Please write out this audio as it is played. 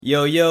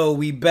Yo,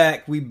 we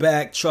back.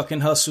 Truck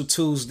and Hustle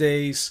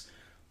Tuesdays.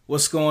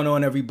 What's going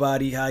on,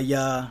 everybody? How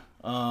y'all?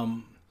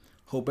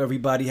 Hope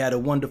everybody had a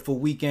wonderful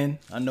weekend.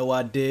 I know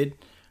I did.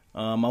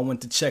 I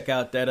went to check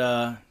out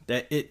that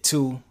It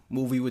 2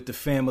 movie with the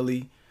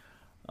family.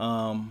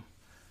 I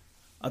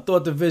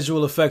thought the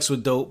visual effects were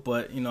dope,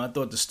 but I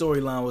thought the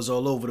storyline was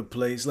all over the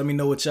place. Let me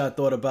know what y'all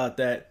thought about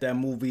that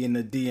movie in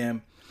the DM.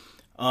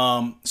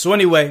 So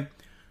anyway,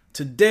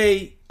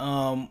 today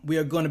we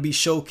are going to be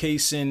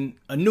showcasing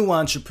a new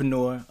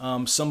entrepreneur,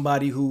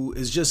 somebody who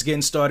is just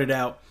getting started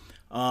out.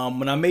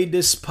 When I made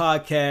this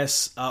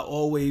podcast, I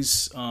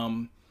always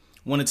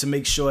wanted to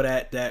make sure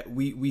that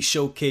we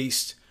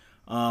showcased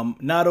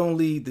not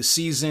only the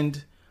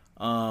seasoned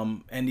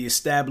and the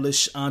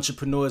established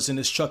entrepreneurs in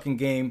this trucking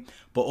game,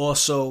 but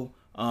also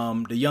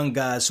the young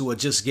guys who are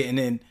just getting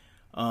in,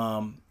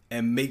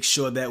 and make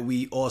sure that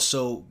we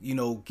also,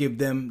 give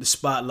them the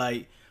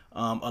spotlight,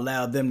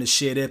 allow them to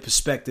share their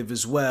perspective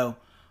as well.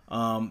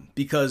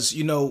 Because,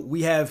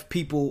 we have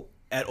people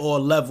at all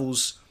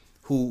levels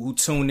who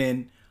tune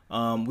in.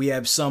 We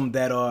have some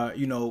that are,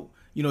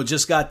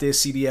 just got their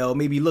CDL,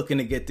 maybe looking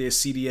to get their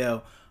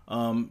CDL.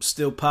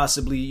 Still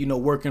possibly,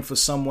 working for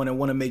someone and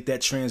want to make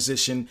that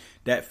transition,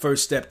 that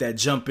first step, that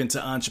jump into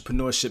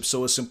entrepreneurship.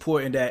 So it's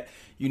important that,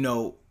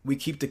 we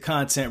keep the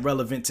content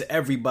relevant to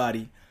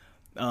everybody.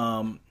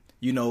 So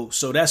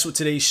that's what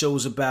today's show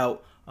is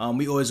about.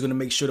 We always going to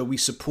make sure that we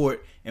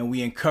support and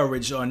we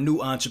encourage our new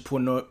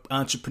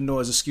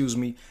entrepreneurs,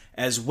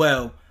 as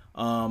well.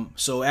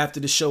 So after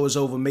the show is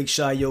over, make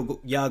sure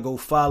y'all go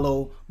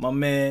follow my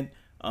man,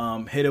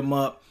 hit him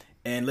up.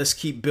 And let's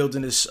keep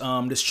building this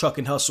truck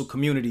and hustle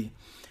community.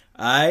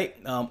 All right.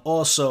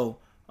 Also,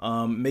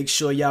 make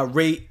sure y'all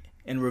rate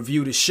and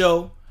review the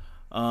show.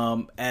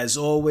 As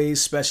always,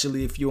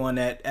 especially if you're on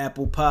that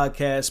Apple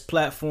Podcast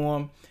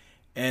platform.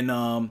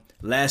 And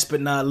last but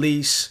not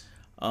least,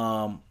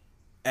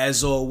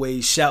 as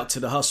always, shout to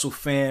the Hustle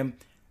fam.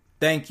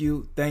 Thank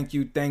you.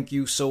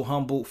 So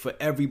humbled for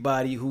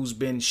everybody who's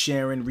been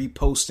sharing,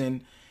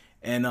 reposting,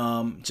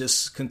 and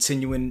just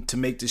continuing to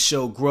make the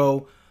show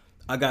grow.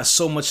 I got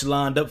so much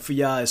lined up for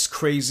y'all. It's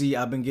crazy.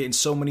 I've been getting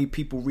so many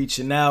people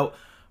reaching out.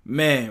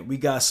 Man, we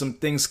got some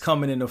things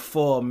coming in the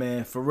fall,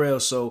 man, for real.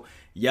 So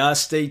y'all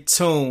stay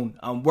tuned.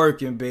 I'm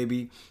working,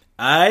 baby.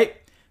 All right?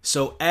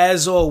 So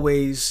as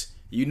always,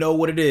 you know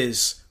what it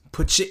is.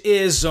 Put your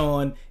ears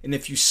on, and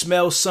if you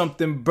smell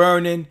something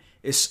burning,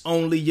 it's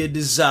only your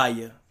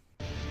desire.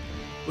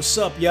 What's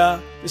up,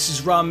 y'all? This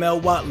is Ramel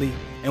Watley,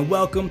 and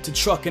welcome to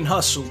Truck and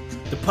Hustle,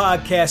 the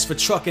podcast for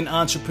trucking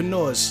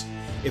entrepreneurs.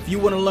 If you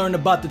want to learn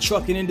about the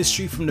trucking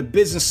industry from the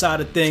business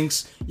side of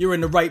things, you're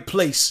in the right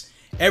place.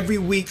 Every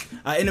week,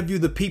 I interview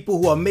the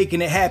people who are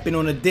making it happen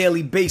on a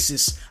daily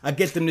basis. I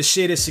get them to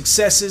share their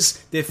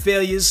successes, their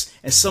failures,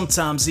 and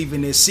sometimes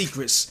even their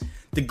secrets.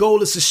 The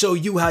goal is to show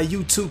you how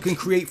you too can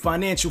create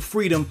financial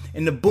freedom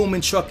in the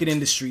booming trucking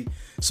industry.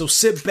 So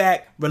sit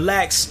back,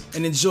 relax,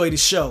 and enjoy the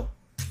show.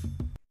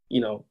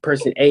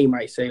 Person A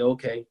might say,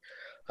 okay,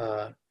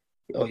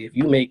 if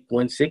you make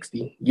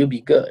 160, you'll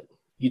be good.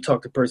 You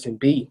talk to person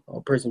B,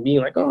 or person B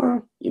like,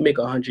 you make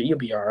 100, you'll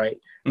be all right.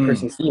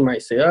 Person C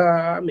might say,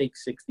 I make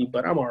 60,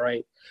 but I'm all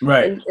right.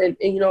 Right. And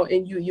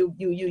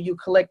you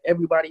collect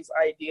everybody's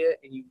idea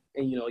and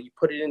you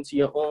put it into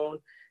your own,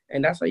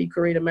 and that's how you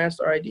create a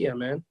master idea,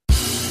 man.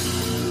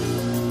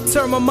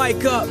 Turn my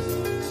mic up.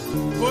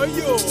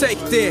 Take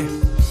there.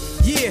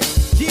 Yeah.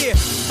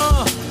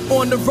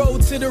 On the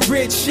road to the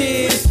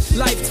riches.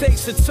 Life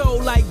takes a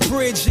toll like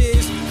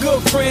bridges.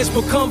 Good friends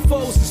become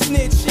foes and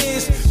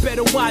snitches.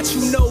 Better watch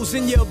who knows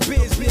in your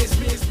business.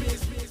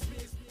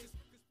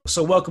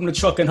 So welcome to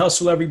Truck and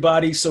Hustle,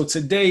 everybody. So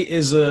today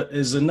is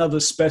another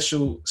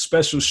special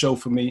show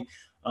for me,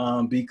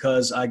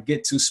 because I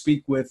get to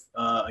speak with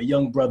a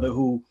young brother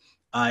who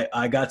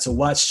I got to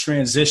watch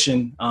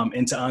transition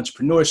into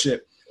entrepreneurship.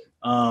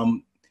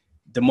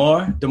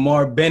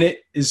 Damar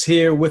Bennett is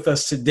here with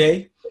us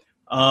today.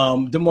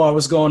 Damar,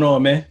 what's going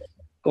on, man?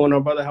 Going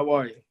on, brother? How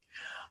are you?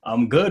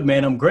 I'm good,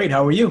 man. I'm great.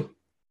 How are you?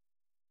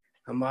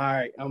 I'm all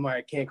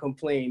right. Can't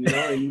complain,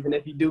 even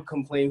if you do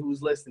complain,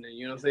 who's listening?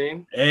 You know what I'm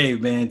saying? Hey,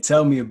 man,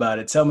 tell me about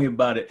it.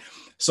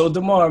 So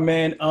Damar,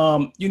 man,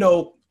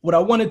 what I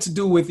wanted to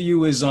do with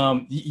you is,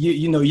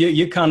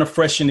 you're kind of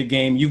fresh in the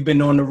game. You've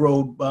been on the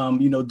road,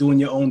 doing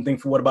your own thing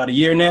for about a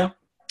year now?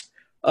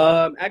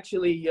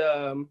 Actually,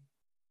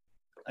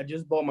 I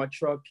just bought my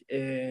truck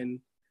in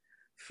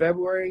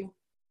February,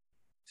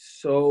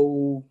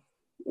 so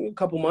a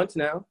couple months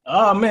now.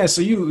 Oh man,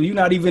 so you're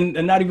not even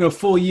a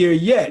full year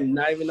yet.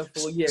 Not even a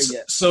full year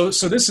yet. So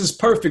this is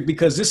perfect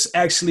because this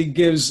actually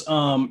gives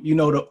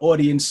the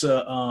audience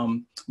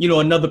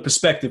another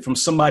perspective from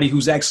somebody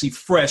who's actually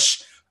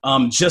fresh,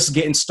 just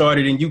getting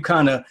started, and you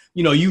kind of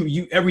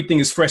you everything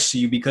is fresh to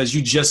you because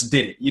you just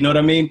did it. You know what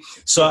I mean?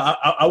 So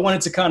I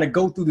wanted to kind of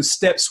go through the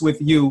steps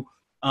with you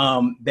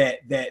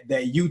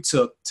that you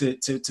took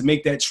to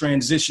make that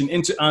transition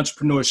into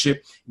entrepreneurship,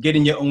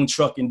 getting your own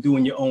truck and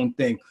doing your own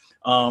thing.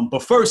 But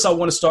first, I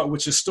want to start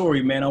with your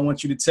story, man. I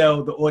want you to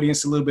tell the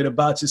audience a little bit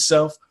about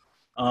yourself,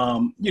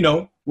 You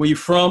know, where you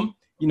from,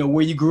 you know,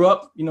 where you grew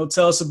up, you know,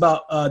 tell us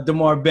about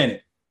DeMar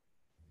Bennett.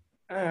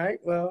 All right.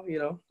 Well,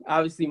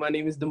 obviously my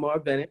name is DeMar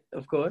Bennett,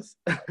 of course.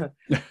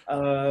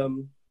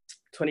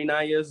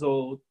 29 years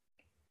old.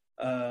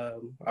 I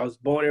was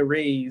born and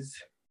raised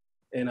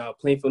in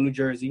Plainfield, New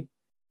Jersey.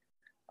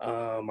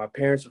 My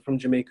parents are from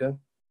Jamaica.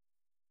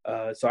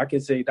 So I can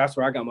say that's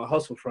where I got my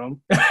hustle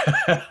from.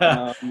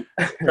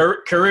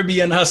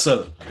 Caribbean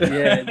hustle.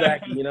 Yeah,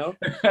 exactly,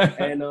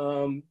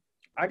 And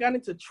I got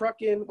into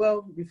trucking.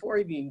 Well, before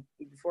I even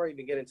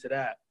get into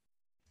that,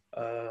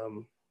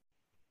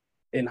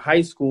 in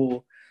high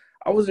school,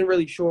 I wasn't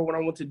really sure what I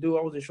wanted to do.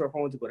 I wasn't sure if I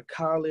wanted to go to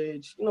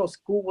college.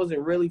 School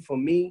wasn't really for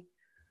me.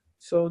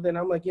 So then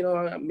I'm like,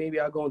 maybe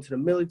I'll go into the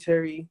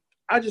military.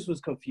 I just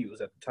was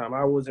confused at the time.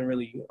 I wasn't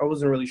really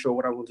sure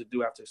what I wanted to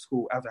do after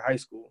high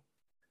school.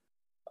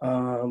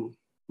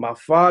 My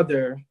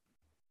father,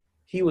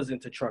 he was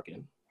into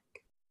trucking.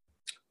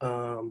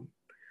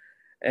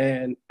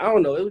 And I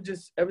don't know, it was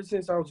just, ever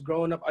since I was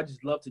growing up, I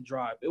just loved to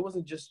drive. It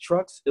wasn't just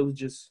trucks, it was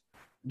just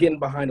getting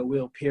behind the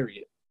wheel,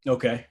 period.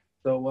 Okay.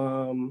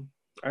 So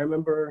I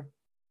remember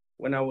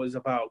when I was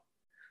about,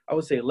 I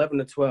would say 11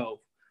 to 12,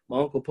 my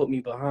uncle put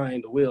me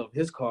behind the wheel of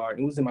his car, and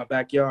it was in my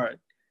backyard.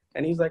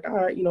 And he's like, all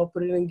right,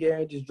 put it in gear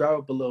and just drive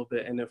up a little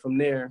bit. And then from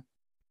there,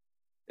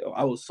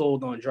 I was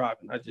sold on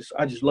driving. I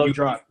just love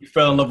driving. You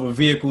fell in love with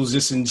vehicles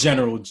just in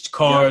general,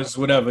 cars,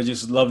 whatever,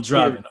 just love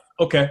driving.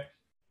 Yeah. Okay.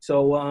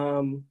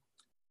 So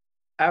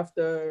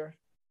after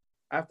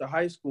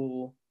high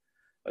school,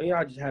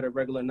 I just had a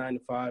regular 9 to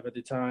 5 at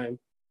the time.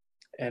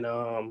 And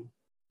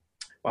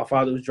my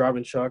father was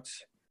driving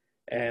trucks,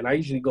 and I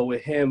usually go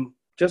with him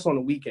just on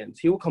the weekends.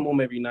 He would come home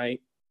every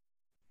night.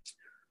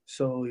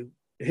 So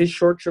his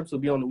short trips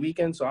would be on the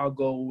weekend, so I'll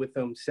go with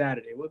him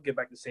Saturday. We'll get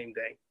back the same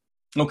day.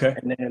 Okay.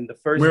 And then the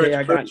first day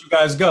I got... Where did you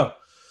guys go?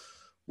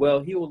 Well,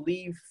 he will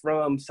leave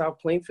from South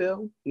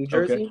Plainfield, New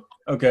Jersey.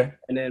 Okay.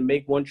 And then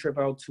make one trip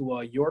out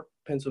to York,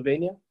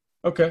 Pennsylvania.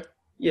 Okay.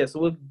 Yeah,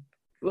 so it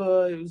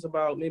was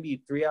about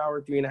maybe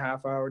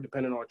 3.5 hours,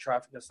 depending on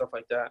traffic and stuff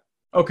like that.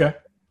 Okay.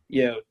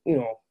 Yeah,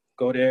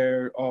 go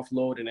there,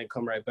 offload, and then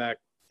come right back.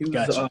 He was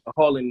gotcha.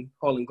 hauling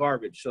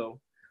garbage. So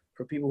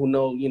for people who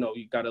know, you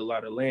got a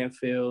lot of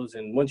landfills,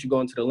 and once you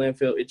go into the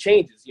landfill, it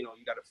changes. You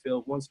got to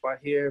fill one spot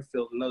here,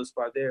 fill another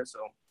spot there. So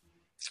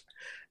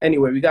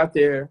anyway, we got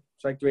there.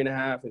 It's like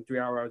 3.5 and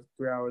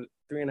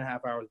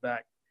 3.5 hours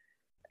back.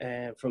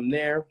 And from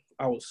there,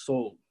 I was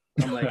sold.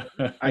 I'm like,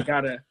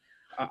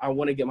 I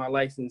want to get my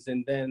license.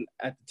 And then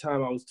at the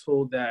time I was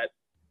told that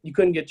you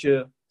couldn't get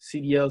your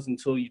CDLs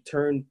until you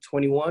turned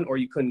 21, or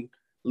you couldn't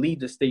leave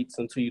the States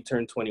until you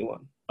turned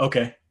 21.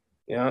 Okay.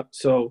 Yeah.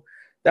 So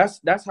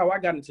that's how I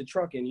got into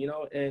trucking,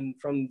 and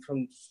from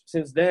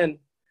since then,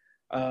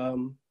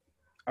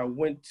 I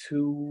went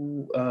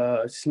to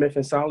Smith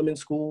and Solomon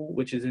School,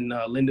 which is in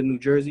Linden, New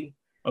Jersey.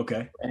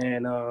 Okay.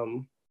 And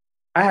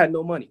I had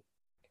no money.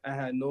 I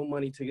had no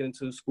money to get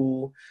into the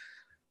school.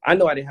 I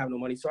know I didn't have no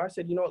money. So I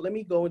said, let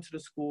me go into the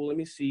school. Let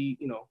me see,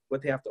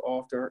 what they have to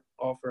offer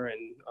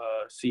and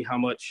see how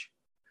much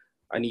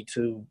I need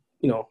to,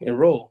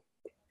 enroll.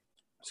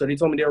 So they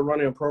told me they were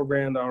running a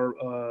program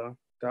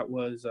that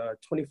was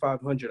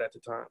 $2,500 at the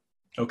time.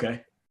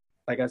 Okay.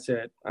 Like I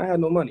said, I had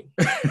no money.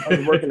 I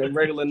was working a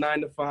regular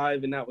 9 to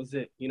 5, and that was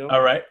it,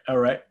 All right.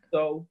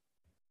 So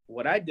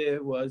what I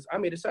did was I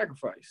made a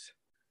sacrifice.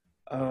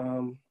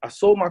 I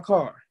sold my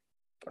car.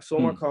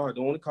 My car,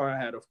 the only car I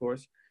had, of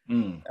course.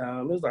 It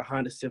was a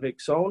Honda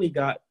Civic. So I only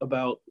got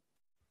about,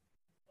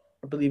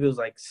 I believe it was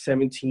like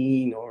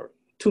 17 or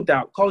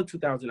 2,000, call it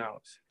 $2,000.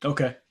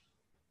 Okay.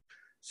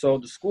 So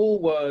the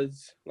school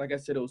was, like I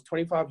said, it was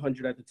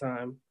 $2,500 at the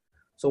time.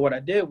 So what I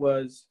did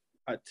was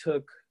I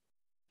took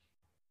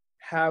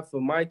half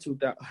of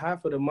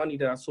the money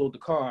that I sold the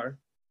car,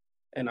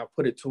 and I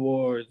put it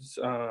towards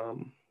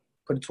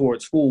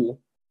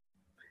school.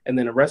 And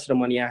then the rest of the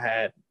money I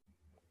had,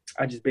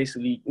 I just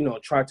basically,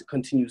 tried to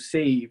continue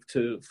save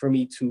for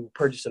me to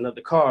purchase another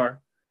car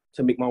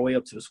to make my way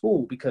up to the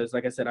school. Because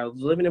like I said, I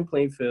was living in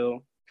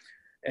Plainfield,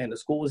 and the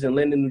school was in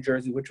Linden, New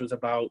Jersey, which was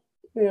about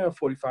a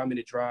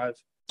 45-minute drive.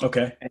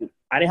 Okay. And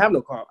I didn't have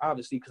no car,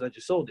 obviously, because I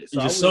just sold it.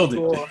 So I wasn't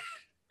sure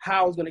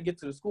how I was going to get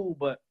to the school,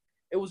 but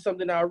it was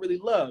something that I really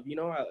loved,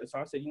 So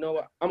I said,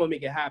 what, I'm going to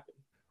make it happen.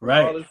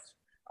 Right. I'm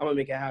going to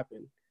make it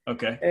happen.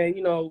 Okay.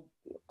 And,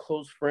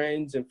 close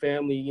friends and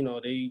family,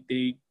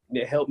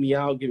 they helped me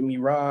out, giving me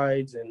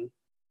rides, and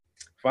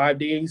 4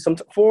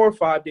 or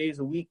 5 days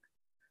a week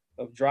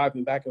of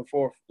driving back and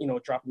forth,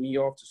 dropping me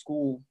off to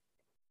school.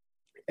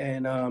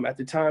 And at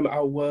the time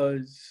I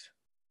was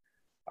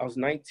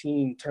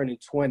 19, turning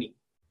 20.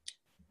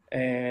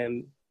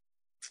 And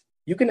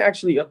you can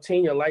actually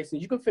obtain your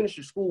license. You can finish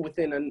your school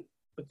within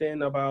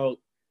about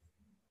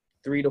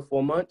 3 to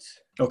 4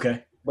 months.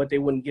 Okay. But they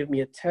wouldn't give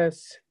me a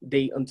test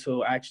date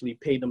until I actually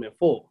paid them in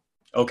full.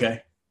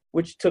 Okay.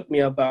 Which took me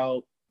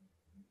about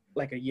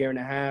like a year and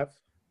a half.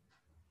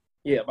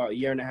 Yeah, about a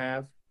year and a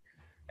half.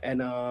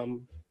 And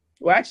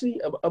actually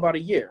about a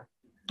year.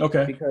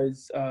 Okay.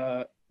 Because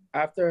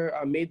after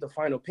I made the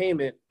final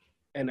payment,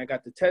 and I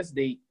got the test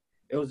date.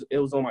 It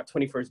was on my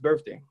 21st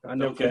birthday. I'll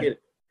never forget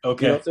it.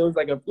 Okay. You know, so it was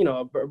like a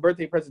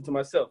birthday present to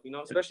myself, you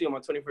know, especially on my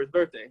 21st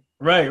birthday.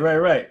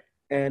 Right.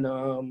 And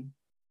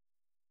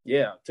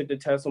yeah, took the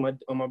test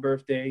on my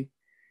birthday,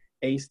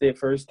 aced it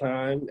first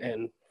time,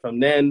 and from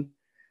then,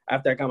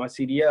 after I got my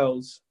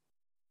CDLs,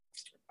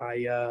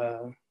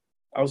 I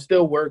was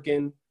still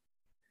working,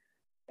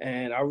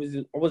 and I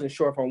wasn't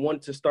sure if I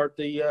wanted to start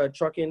the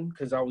trucking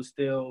because I was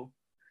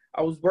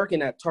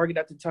working at Target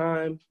at the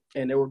time,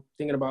 and they were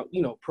thinking about,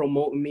 you know,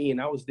 promoting me,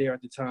 and I was there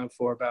at the time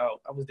for I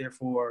would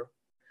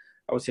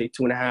say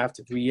 2.5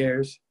 to 3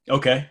 years.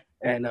 Okay.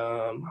 And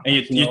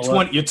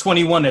you're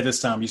 21 at this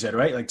time, you said,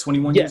 right? Like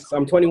 21 years? Yes,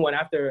 I'm 21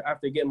 after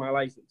getting my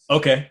license.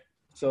 Okay.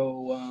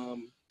 So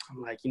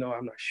I'm like, you know,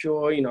 I'm not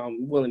sure, you know,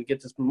 I'm willing to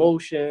get this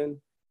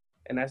promotion.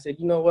 And I said,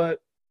 you know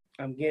what?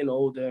 I'm getting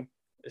older.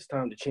 It's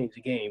time to change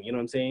the game. You know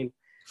what I'm saying?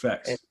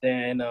 Facts. And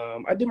then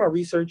I did my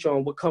research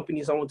on what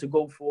companies I want to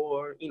go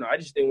for. You know, I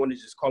just didn't want to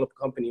just call up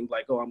a company and be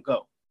like, oh, I'm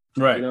go.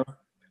 Right. You know?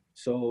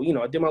 So, you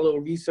know, I did my little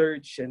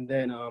research, and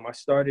then I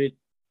started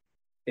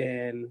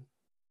in,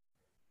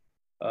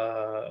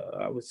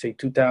 I would say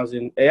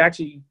 2000. It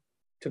actually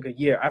took a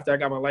year after I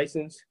got my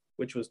license,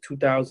 which was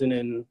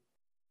 2011.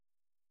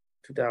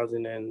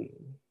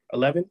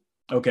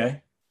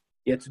 Okay.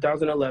 Yeah,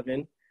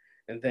 2011.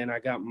 And then I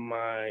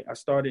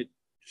started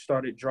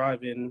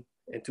driving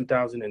in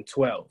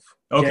 2012.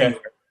 Okay. January,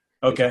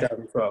 okay.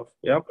 2012.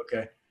 Yep.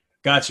 Okay.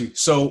 Got you.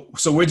 So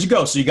where'd you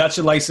go? So you got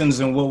your license,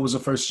 and what was the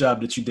first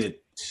job that you did?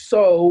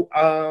 So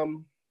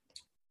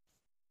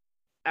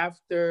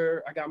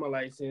after I got my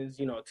license,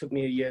 you know, it took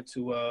me a year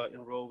to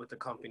enroll with the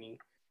company.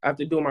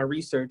 After doing my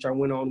research, I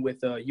went on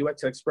with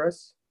UX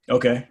Express.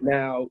 Okay.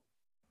 Now,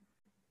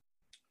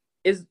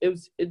 it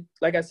was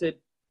like I said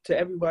to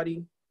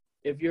everybody,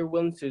 if you're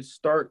willing to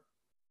start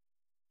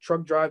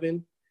truck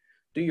driving,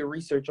 do your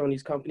research on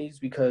these companies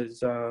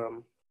because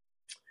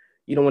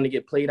you don't want to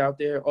get played out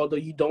there. Although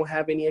you don't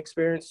have any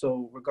experience,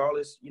 so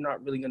regardless, you're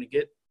not really going to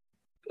get,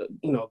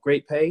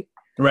 great pay.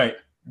 Right.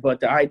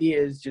 But the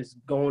idea is just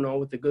going on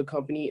with a good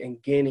company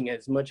and gaining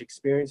as much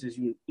experience as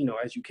you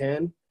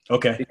can.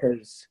 Okay.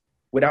 Because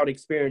without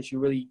experience, you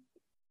really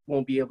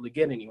won't be able to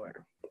get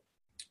anywhere.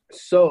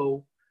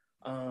 So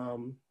I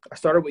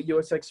started with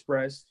US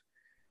Express,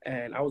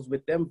 and I was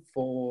with them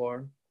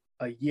for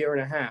a year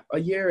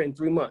and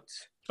 3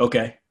 months.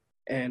 Okay.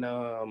 And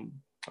I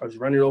was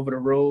running over the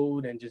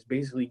road and just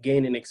basically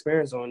gaining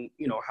experience on,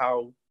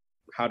 how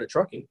to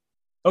trucking.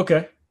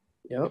 Okay.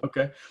 Yeah.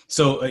 Okay.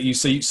 So you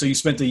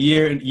spent a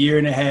year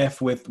and a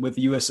half with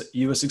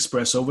US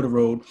Express over the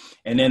road,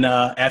 and then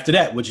after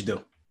that, what'd you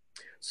do?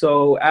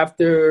 So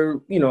after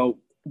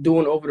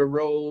doing over the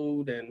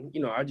road, and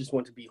I just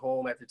wanted to be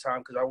home at the time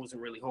because I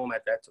wasn't really home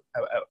at that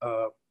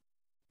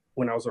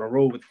when I was on the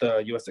road with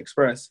US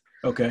Express.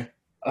 Okay.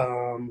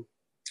 I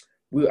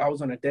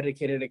was on a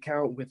dedicated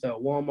account with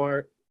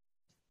Walmart,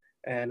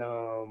 and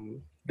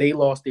they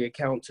lost the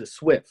account to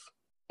Swift.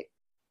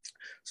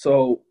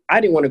 So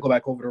I didn't want to go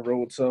back over the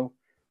road, so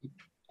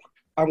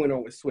I went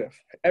on with Swift.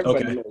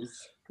 Everybody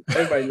knows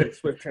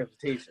Swift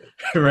Transportation.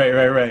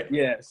 Right.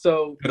 Yeah,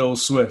 so good old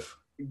Swift.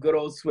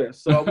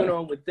 So I went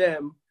on with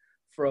them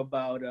for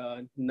about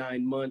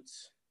 9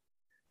 months,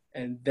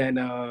 and then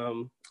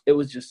it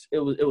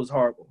was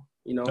horrible.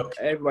 Okay.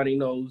 Everybody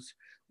knows,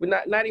 but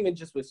not even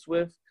just with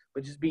Swift,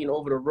 but just being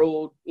over the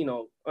road,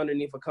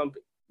 underneath a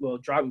company,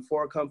 driving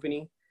for a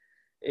company.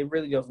 It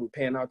really doesn't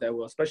pan out that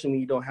well, especially when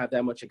you don't have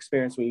that much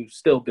experience, when you're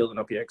still building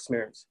up your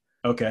experience.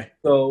 Okay.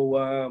 So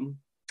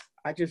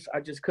I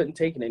just couldn't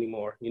take it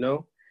anymore,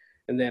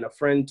 And then a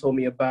friend told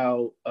me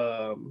about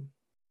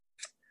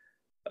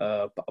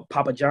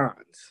Papa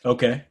John's.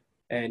 Okay.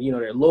 And,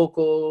 they're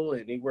local,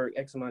 and they work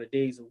X amount of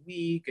days a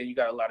week, and you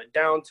got a lot of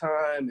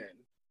downtime.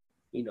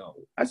 And,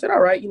 I said, all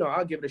right,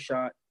 I'll give it a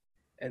shot.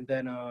 And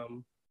then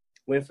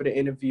went for the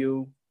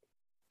interview,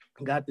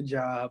 got the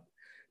job.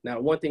 Now,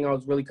 one thing I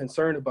was really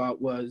concerned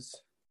about was,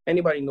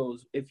 anybody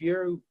knows, if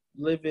you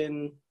live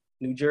in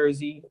New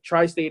Jersey,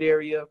 tri-state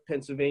area,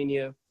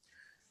 Pennsylvania,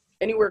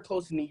 anywhere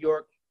close to New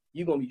York,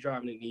 you're going to be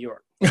driving in New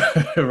York.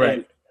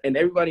 Right. And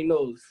everybody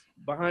knows,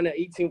 behind that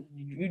 18,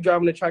 you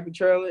driving a tractor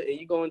trailer and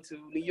you going to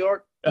New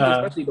York,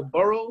 especially the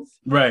boroughs.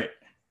 Right.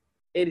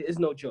 It is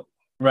no joke.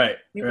 Right.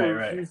 People right.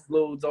 refuse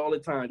loads all the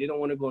time. They don't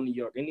want to go to New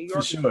York. And New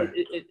York, sure.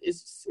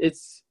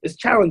 it's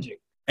challenging.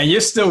 And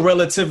you're still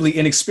relatively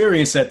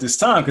inexperienced at this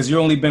time because you've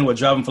only been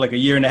driving for like a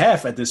year and a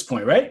half at this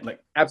point, right? Like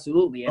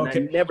absolutely. And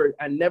okay.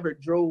 I never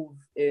drove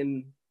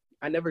in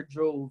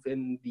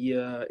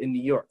the in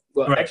New York.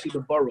 Well, right. Actually,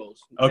 the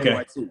boroughs. Okay.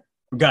 NYC.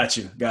 Got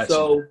you.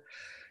 So,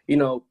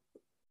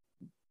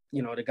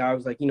 the guy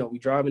was like, we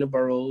drive in the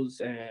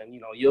boroughs, and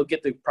you'll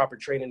get the proper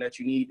training that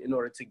you need in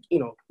order to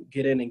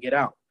get in and get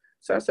out.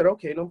 So I said,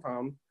 okay, no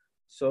problem.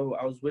 So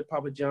I was with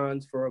Papa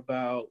John's for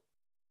about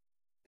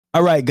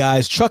All right,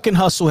 guys, Truck and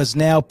Hustle has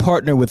now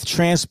partnered with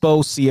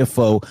Transpo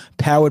CFO,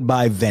 powered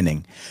by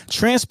Venning.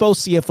 Transpo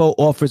CFO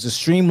offers a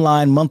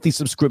streamlined monthly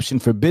subscription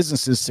for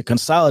businesses to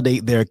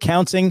consolidate their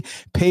accounting,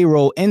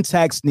 payroll, and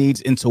tax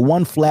needs into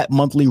one flat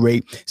monthly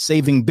rate,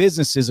 saving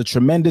businesses a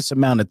tremendous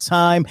amount of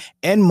time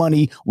and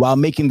money while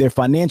making their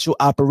financial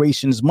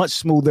operations much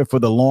smoother for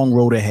the long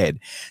road ahead.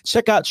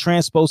 Check out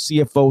Transpo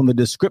CFO in the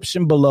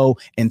description below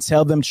and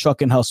tell them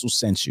Truck and Hustle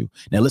sent you.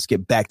 Now let's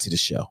get back to the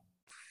show.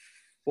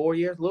 4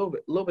 years, a little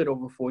bit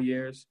over 4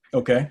 years.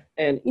 Okay.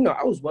 And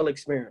I was well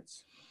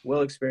experienced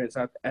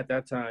at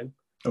that time.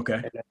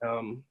 Okay.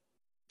 And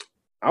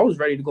I was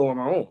ready to go on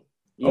my own.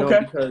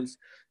 Because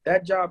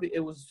that job it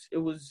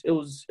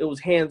was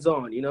hands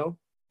on.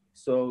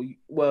 So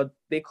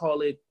they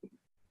call it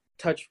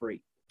touch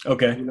free.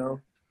 Okay.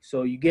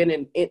 So you get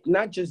in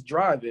not just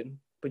driving,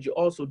 but you're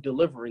also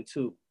delivering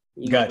too.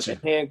 Gotcha.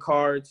 With the hand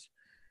cards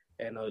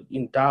and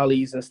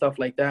dollies and stuff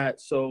like that.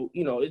 So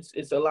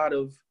it's a lot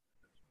of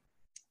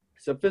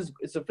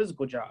it's a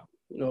physical job,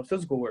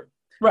 physical work.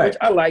 Right. Which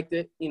I liked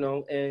it,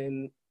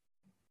 and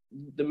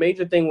the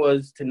major thing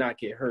was to not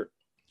get hurt.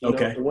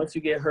 Okay. And once you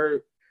get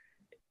hurt,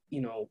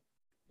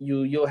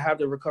 you'll have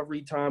the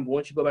recovery time. But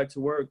once you go back to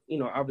work,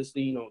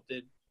 obviously,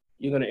 that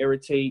you're gonna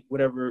irritate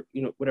whatever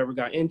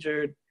got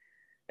injured,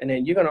 and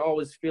then you're gonna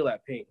always feel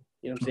that pain.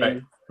 You know what I'm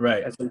saying?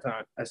 Right.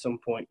 At some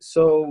point.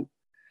 So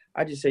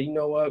I just said, you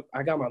know what?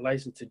 I got my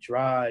license to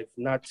drive,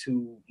 not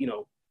to,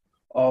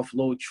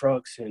 offload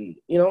trucks and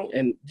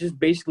just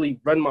basically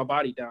run my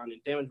body down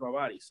and damage my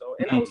body. So,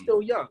 and I was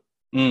still young.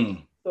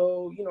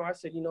 So, I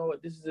said, you know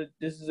what, this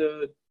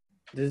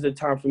is a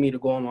time for me to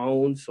go on my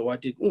own. So I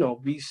did,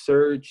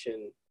 research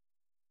and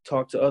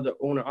talk to other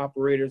owner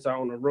operators out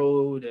on the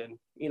road and,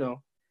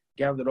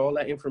 gathered all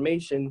that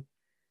information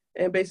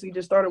and basically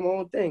just started my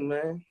own thing,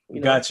 man.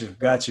 Got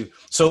you.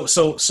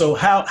 So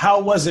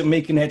how was it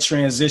making that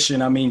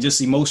transition? I mean,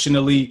 just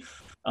emotionally.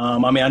 I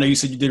know you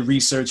said you did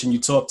research and you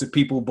talked to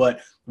people, but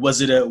was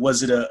it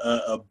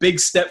a big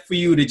step for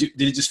you? Did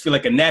it just feel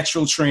like a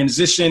natural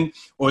transition,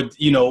 or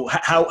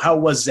how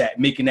was that,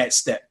 making that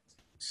step?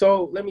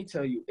 So let me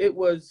tell you, it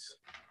was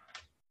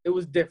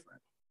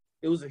different.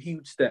 It was a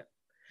huge step,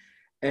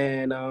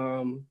 and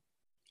in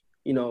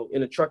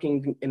the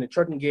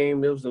trucking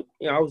game, it was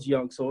I was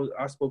young, so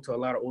I spoke to a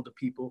lot of older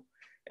people,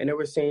 and they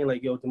were saying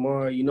like, "Yo,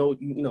 Demar, you know what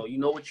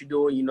you're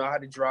doing. You know how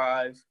to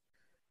drive.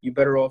 You're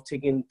better off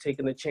taking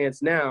a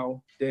chance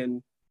now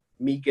than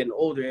me getting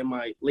older in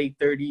my late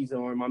 30s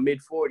or in my mid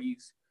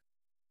 40s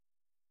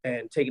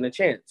and taking a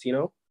chance,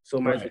 So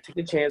I might as well take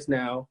a chance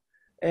now.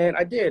 And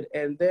I did.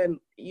 And then,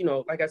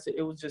 like I said,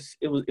 it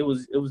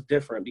was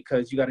different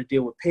because you got to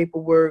deal with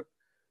paperwork.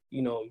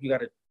 You got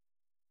to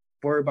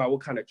worry about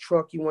what kind of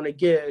truck you want to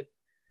get,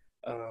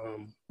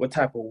 what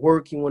type of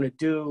work you want to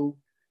do.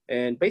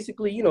 And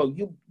basically,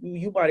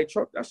 you buy the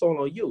truck, that's all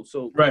on you.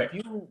 So if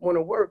you want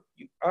to work,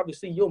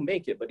 obviously you'll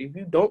make it. But if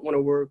you don't want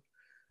to work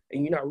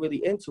and you're not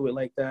really into it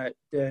like that,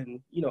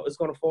 then, it's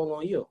going to fall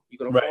on you. You're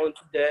going to fall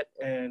into debt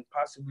and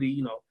possibly,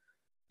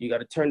 you got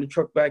to turn the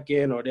truck back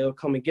in or they'll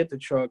come and get the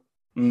truck.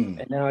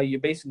 And now you're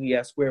basically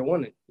at square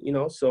one,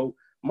 So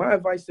my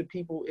advice to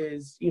people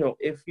is,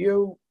 if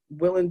you're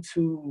willing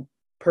to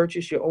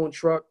purchase your own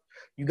truck,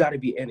 you got to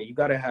be in it. You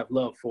got to have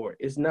love for it.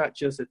 It's not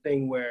just a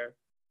thing where,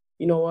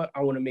 you know what,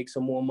 I want to make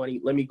some more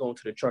money. Let me go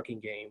into the trucking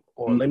game.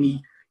 Or let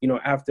me,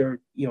 after,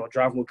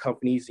 driving with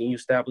companies and you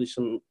establish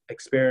some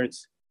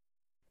experience,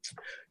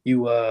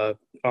 I'm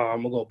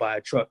going to go buy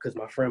a truck because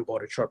my friend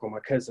bought a truck or my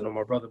cousin or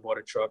my brother bought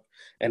a truck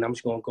and I'm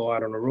just going to go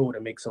out on the road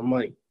and make some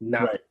money.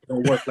 It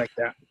don't work like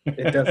that.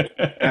 It doesn't.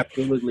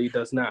 Absolutely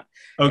does not.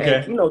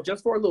 Okay. And,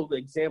 just for a little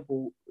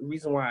example, the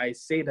reason why I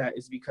say that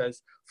is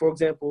because, for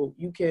example,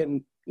 you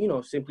can,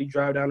 simply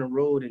drive down the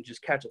road and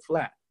just catch a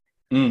flat.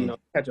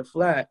 Catch a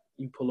flat,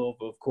 you pull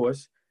over, of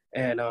course,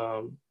 and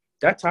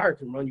that tire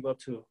can run you up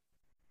to,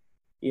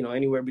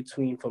 anywhere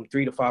between from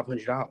 $300 to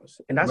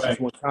 $500, and that's just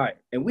one tire.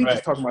 And we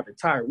just talking about the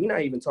tire. We're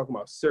not even talking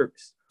about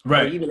service,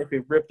 or even if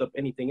it ripped up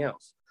anything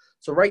else.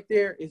 So right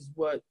there is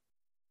what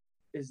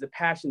is the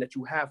passion that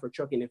you have for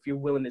trucking. If you're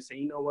willing to say,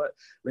 you know what,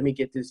 let me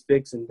get this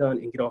fixed and done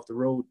and get off the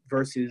road,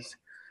 versus,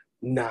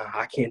 nah,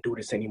 I can't do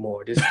this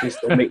anymore. This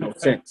don't make no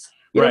sense.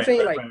 You know what I'm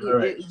saying? Like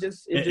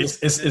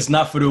it's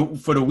not for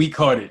the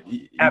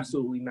weak-hearted.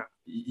 Absolutely not.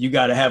 You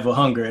got to have a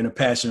hunger and a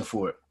passion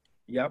for it.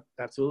 Yep,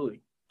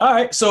 absolutely. All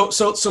right, so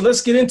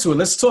let's get into it.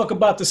 Let's talk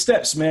about the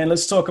steps, man.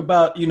 Let's talk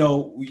about,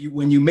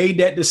 when you made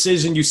that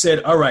decision, you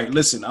said, all right,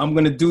 listen, I'm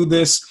going to do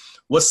this.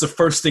 What's the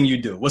first thing you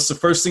do? What's the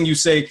first thing you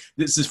say?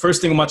 This is the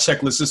first thing on my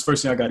checklist. This is the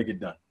first thing I got to get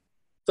done.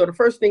 So the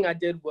first thing I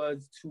did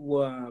was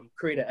to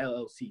create an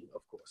LLC,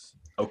 of course.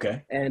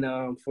 Okay. And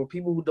for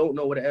people who don't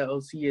know what an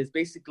LLC is,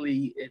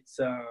 basically it's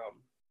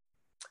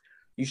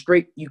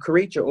you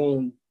create your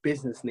own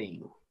business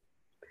name,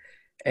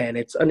 and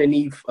it's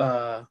underneath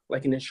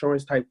like an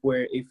insurance type,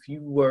 where if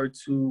you were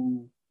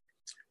to,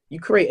 you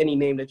create any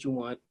name that you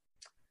want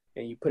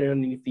and you put it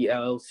underneath the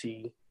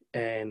LLC,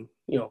 and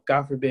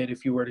God forbid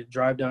if you were to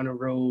drive down the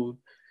road,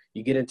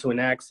 you get into an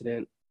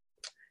accident,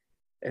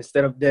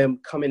 instead of them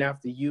coming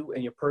after you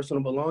and your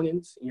personal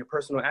belongings and your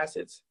personal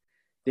assets,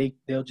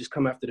 they'll just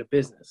come after the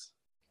business.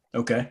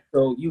 Okay.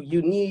 So you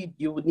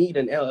would need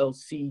an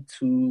LLC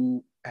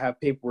to have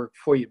paperwork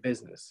for your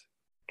business.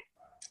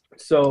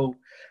 So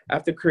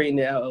after creating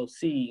the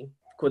LLC,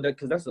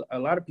 because that's a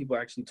lot of people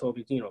actually told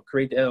me,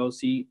 create the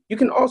LLC. You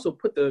can also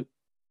put the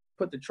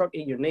truck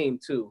in your name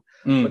too,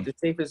 but the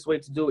safest way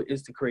to do it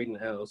is to create an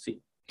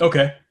LLC.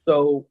 Okay.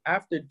 So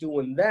after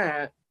doing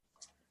that,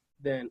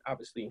 then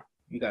obviously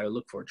you got to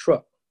look for a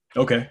truck.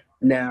 Okay.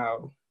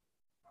 Now,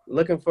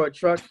 looking for a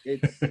truck,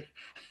 it's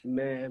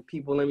man,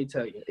 people, let me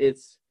tell you,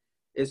 it's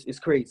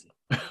crazy.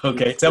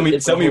 Okay, tell me about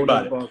it.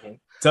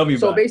 Tell me about it.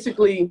 So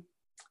basically,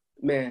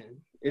 man,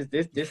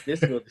 this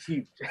field is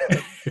huge.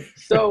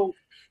 So,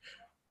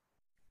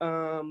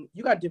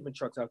 you got different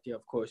trucks out there,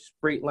 of course.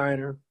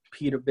 Freightliner,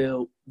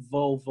 Peterbilt,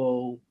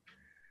 Volvo.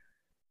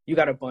 You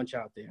got a bunch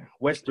out there.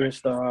 Western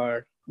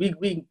Star.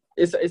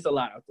 It's a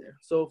lot out there.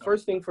 So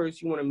first thing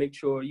first, you want to make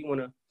sure you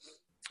want to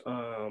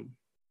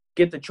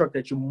get the truck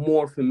that you're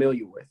more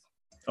familiar with.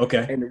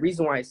 Okay. And the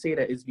reason why I say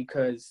that is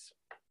because,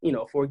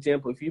 for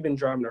example, if you've been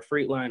driving a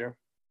Freightliner,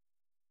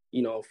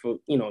 for,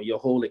 your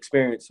whole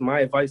experience,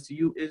 my advice to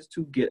you is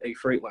to get a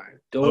Freightliner.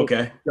 Don't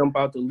jump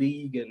out the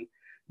league and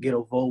get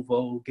a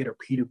Volvo, get a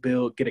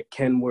Peterbilt, get a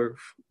Kenworth.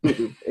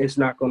 It's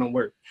not going to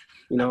work.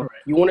 Right.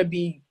 You want to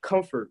be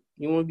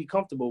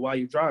comfortable while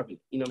you're driving,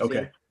 what I'm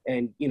saying?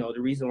 And, the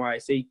reason why I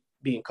say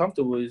being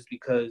comfortable is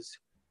because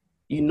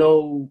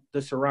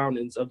the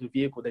surroundings of the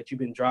vehicle that you've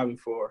been driving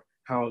for,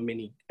 how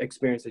many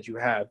experience that you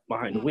have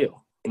behind the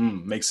wheel.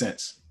 Makes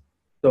sense.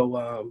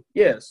 So,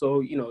 so,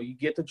 you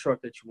get the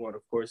truck that you want,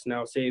 of course.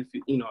 Now, say if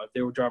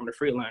they were driving a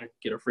Freightliner,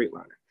 get a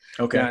Freightliner.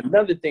 Okay. Now,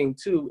 another thing,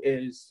 too,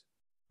 is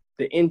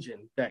the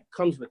engine that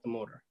comes with the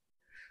motor.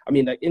 I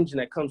mean, that engine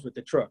that comes with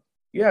the truck.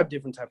 You have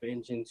different type of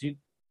engines.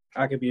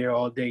 I could be here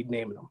all day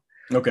naming them.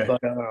 Okay.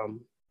 But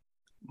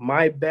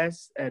my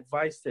best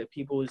advice to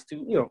people is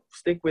to,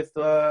 stick with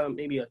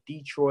maybe a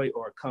Detroit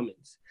or a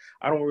Cummins.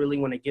 I don't really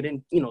want to get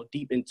in,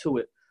 deep into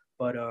it.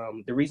 But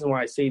the reason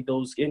why I say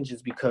those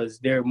engines because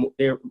they're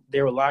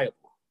reliable.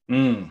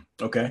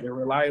 Okay. They're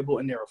reliable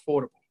and they're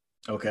affordable.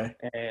 Okay.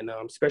 And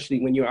especially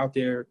when you're out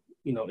there,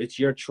 it's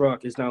your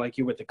truck. It's not like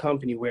you're with the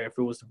company where if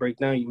it was to break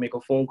down, you make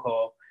a phone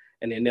call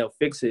and then they'll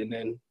fix it and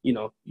then,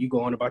 you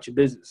go on about your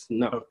business.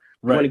 No.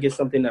 Right. You want to get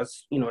something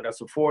that's,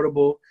 that's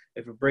affordable.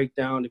 If it breaks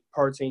down, the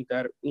parts ain't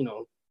that,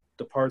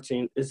 the parts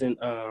isn't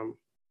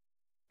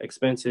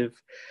expensive.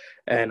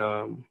 And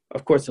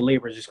of course the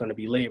labor is just going to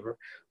be labor.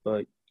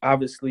 But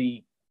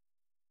obviously,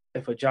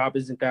 if a job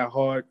isn't that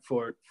hard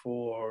for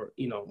a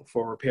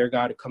repair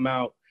guy to come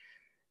out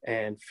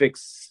and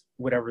fix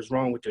whatever's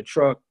wrong with your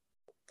truck,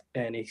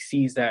 and he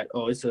sees that,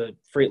 it's a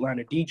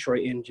Freightliner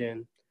Detroit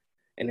engine,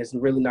 and it's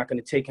really not going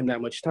to take him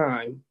that much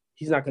time,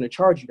 he's not going to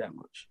charge you that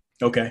much.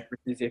 Okay.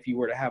 Versus if you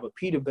were to have a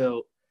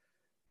Peterbilt,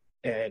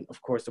 and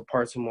of course the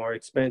parts are more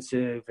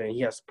expensive, and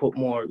he has to put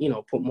more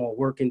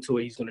work into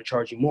it, he's going to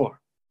charge you more.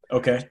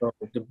 Okay. So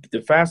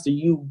the faster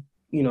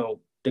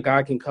the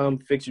guy can come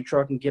fix your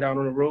truck and get out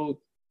on the road,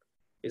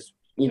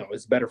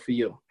 it's better for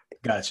you.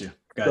 Gotcha.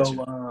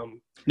 So,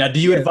 now, do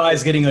you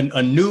advise getting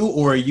a new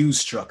or a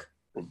used truck?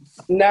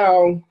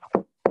 Now,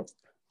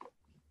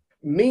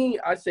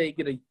 I say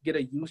get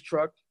a used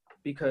truck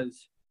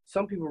because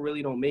some people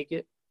really don't make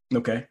it.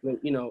 Okay.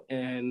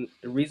 And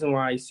the reason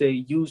why I say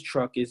used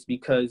truck is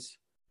because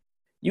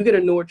you get a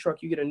newer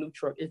truck, you get a new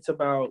truck. It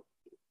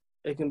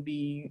can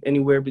be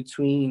anywhere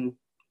between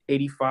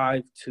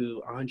 $85,000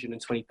 to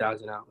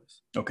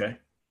 $120,000. Okay.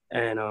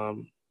 And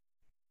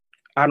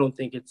I don't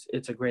think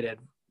it's a great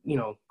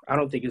I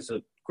don't think it's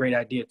a great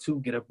idea to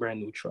get a brand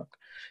new truck.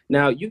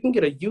 Now you can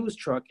get a used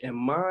truck, and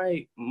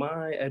my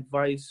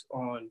advice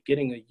on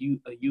getting a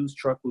used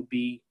truck would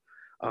be,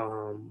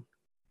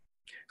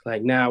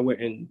 like now we're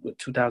in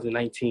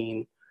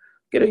 2019,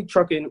 get a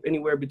truck in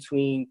anywhere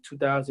between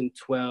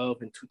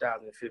 2012 and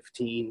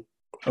 2015.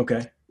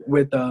 Okay.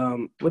 With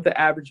the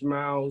average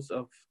miles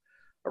of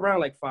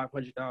around like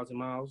 500,000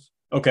 miles.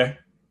 Okay.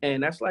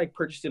 And that's like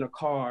purchasing a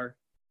car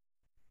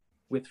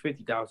with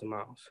 50,000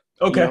 miles.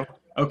 Okay.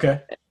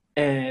 Okay.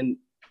 And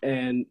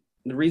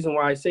the reason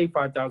why I say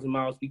 5,000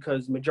 miles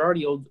because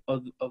majority of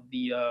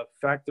the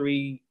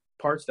factory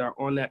parts that are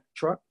on that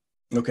truck,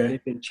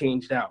 they've been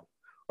changed out,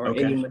 or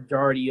any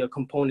majority of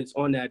components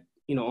on that,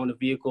 on the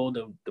vehicle,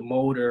 the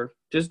motor,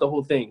 just the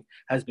whole thing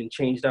has been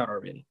changed out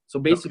already. So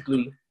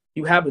basically,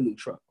 you have a new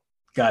truck.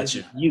 Gotcha.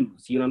 It's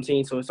used, you know what I'm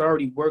saying? So it's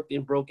already worked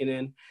and broken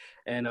in,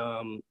 and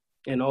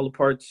all the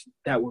parts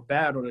that were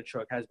bad on the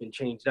truck has been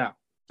changed out.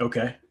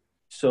 Okay.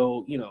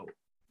 So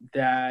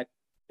that.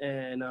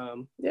 And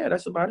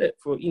that's about it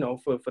for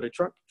the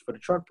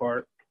truck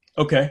part.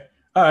 Okay.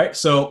 All right.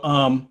 So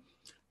all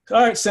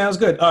right, sounds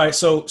good. All right.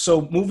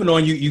 So moving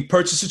on, you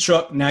purchase a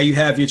truck. Now you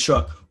have your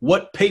truck.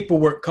 What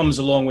paperwork comes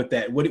along with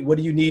that? What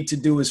do you need to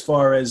do as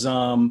far as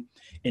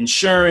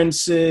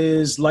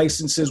insurances,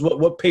 licenses?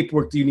 What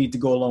paperwork do you need to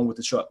go along with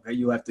the truck that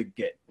you have to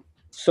get?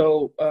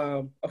 So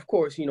of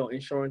course,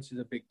 insurance is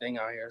a big thing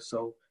out here.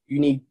 So you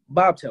need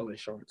bobtail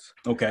insurance.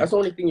 Okay. That's the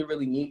only thing you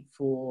really need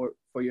for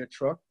your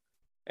truck.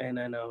 And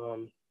then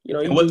you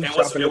know,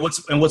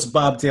 what's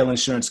bobtail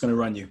insurance going to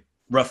run you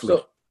roughly?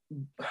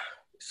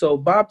 So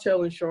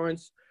bobtail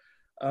insurance,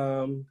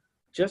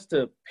 just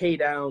to pay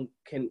down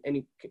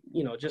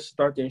just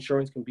start the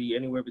insurance can be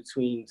anywhere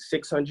between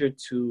 $600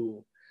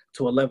 to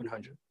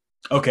 $1,100.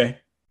 Okay.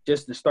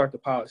 Just to start the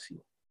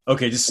policy.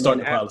 Okay, just to start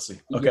the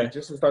policy. Okay. Yeah,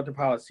 just to start the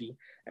policy.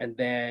 And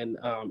then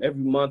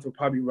every month will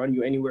probably run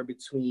you anywhere,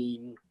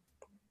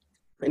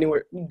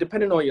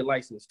 depending on your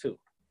license too.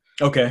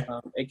 Okay.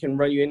 It can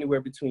run you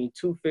anywhere between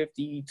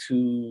 $250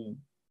 to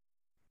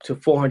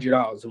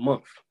 $400 a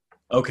month.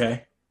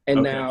 Okay.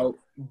 And now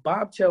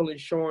bobtail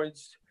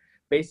insurance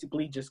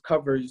basically just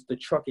covers the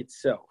truck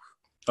itself.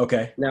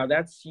 Okay. Now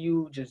that's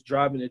you just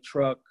driving the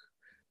truck,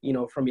 you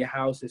know, from your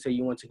house and say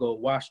you want to go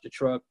wash the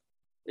truck.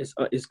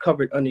 Is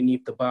covered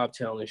underneath the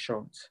bobtail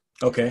insurance.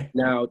 Okay.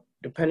 Now,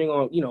 depending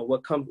on, you know,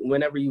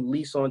 whenever you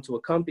lease onto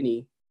a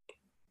company,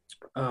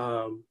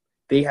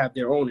 they have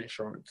their own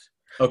insurance.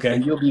 Okay.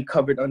 And you'll be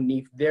covered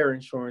underneath their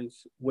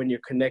insurance when you're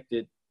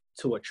connected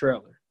to a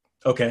trailer.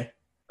 Okay.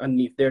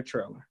 Underneath their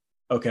trailer.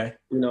 Okay.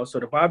 You know, so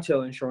the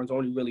bobtail insurance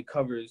only really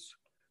covers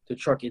the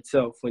truck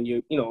itself when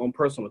you're, you know, on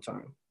personal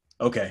time.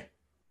 Okay.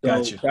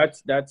 Gotcha. So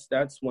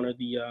that's one of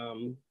the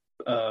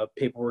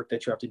paperwork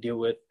that you have to deal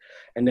with.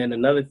 And then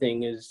another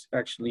thing is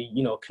actually,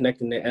 you know,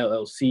 connecting the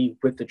LLC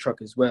with the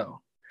truck as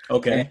well.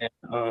 Okay.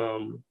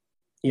 And,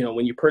 you know,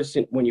 when you're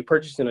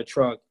purchasing a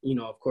truck, you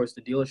know, of course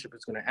the dealership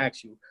is going to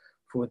ask you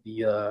for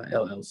the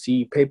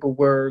LLC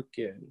paperwork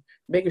and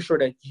making sure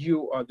that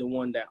you are the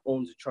one that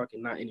owns the truck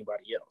and not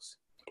anybody else.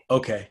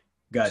 Okay.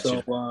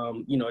 Gotcha.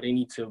 So, you know, they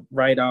need to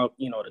write out,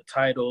 you know, the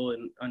title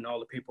and all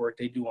the paperwork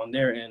they do on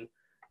their end,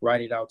 write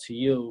it out to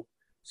you.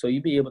 So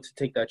you'd be able to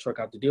take that truck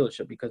out the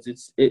dealership, because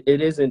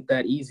it isn't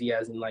that easy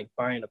as in like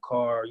buying a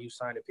car, you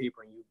sign a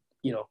paper and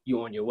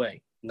you're on your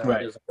way. No,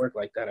 right. It doesn't work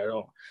like that at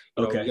all.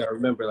 You okay. You gotta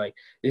remember, like,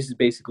 this is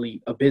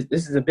basically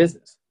this is a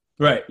business.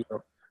 Right. You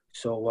know?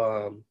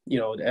 So you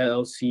know, the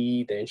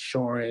LLC, the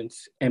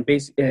insurance, and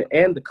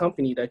the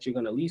company that you're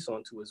gonna lease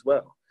onto as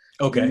well.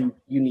 Okay.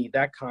 You need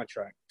that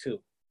contract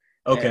too.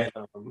 Okay.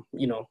 And,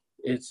 you know,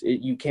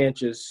 you can't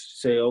just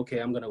say, okay,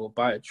 I'm gonna go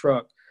buy a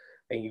truck,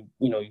 and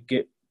you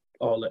get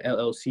all the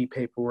LLC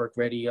paperwork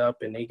ready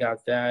up, and they got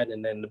that,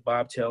 and then the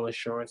bobtail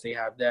insurance, they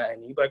have that,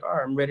 and you're like, all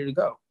right, I'm ready to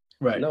go.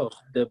 Right. No,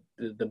 the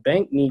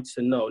bank needs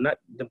to know, not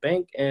the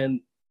bank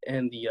and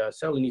the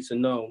seller needs to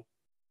know.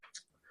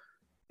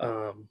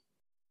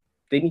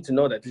 They need to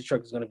know that this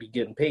truck is going to be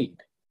getting paid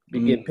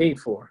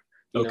for.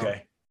 You know?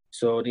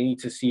 So they need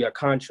to see a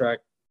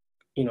contract,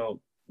 you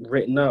know,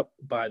 written up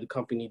by the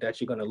company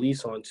that you're going to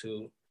lease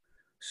onto.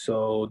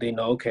 So they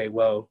know, okay,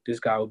 well, this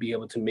guy will be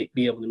able to make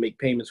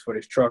payments for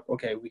this truck.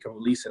 Okay, we can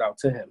release it out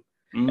to him,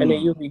 and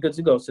then you'll be good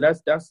to go. So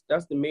that's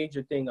the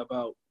major thing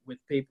with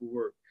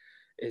paperwork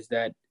is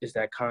that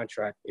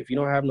contract. If you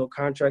don't have no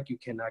contract, you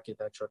cannot get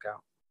that truck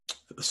out.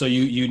 So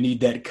you need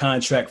that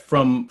contract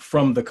from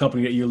the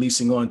company that you're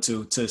leasing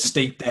onto to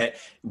state that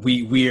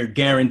we are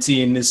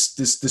guaranteeing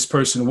this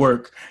person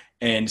work,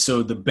 and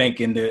so the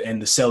bank and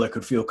the seller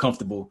could feel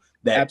comfortable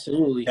that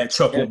absolutely that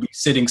truck won't be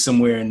sitting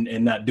somewhere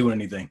and not doing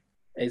anything.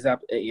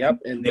 Exactly. Yep.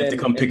 And they have to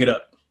come pick it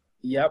up.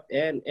 Yep.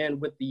 And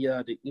with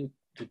the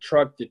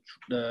truck,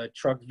 the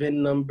truck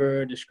VIN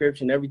number,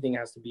 description, everything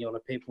has to be on the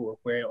paperwork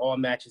where it all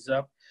matches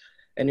up,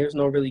 and there's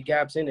no really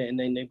gaps in it. And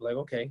then they be like,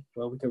 okay,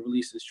 well, we can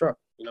release this truck.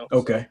 You know.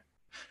 Okay.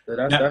 So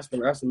that's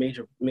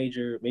the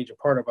major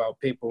part about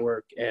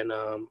paperwork and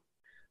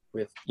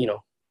with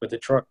the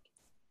truck.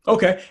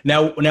 Okay.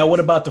 Now what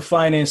about the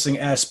financing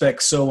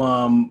aspect? So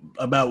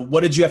about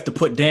what did you have to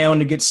put down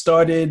to get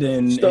started?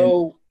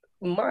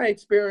 My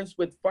experience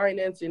with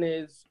financing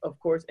is, of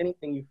course,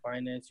 anything you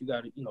finance, you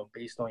got to,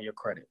 based on your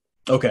credit.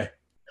 Okay.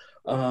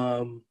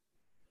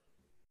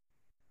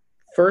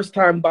 First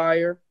time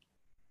buyer,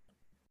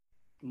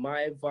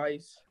 my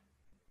advice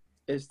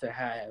is to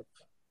have,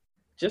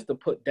 just to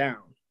put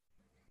down,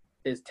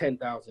 is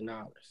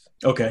 $10,000.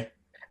 Okay.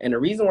 And the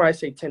reason why I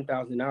say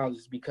 $10,000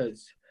 is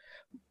because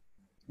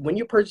when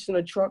you're purchasing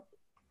a truck,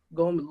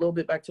 going a little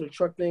bit back to the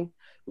truck thing,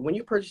 when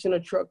you're purchasing a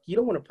truck, you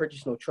don't want to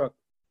purchase no truck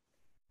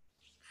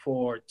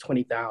for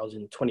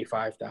 $20,000,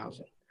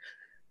 $25,000.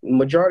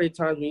 Majority of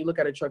times when you look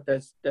at a truck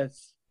that's they're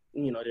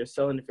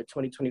selling it for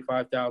 $20,000,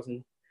 $25,000,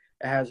 it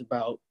has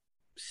about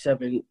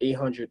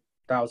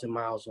 700,000-800,000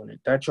 miles on it.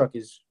 That truck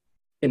is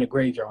in a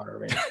graveyard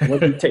already.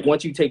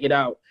 Once you take it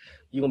out,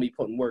 you're gonna be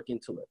putting work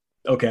into it.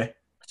 Okay.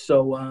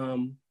 So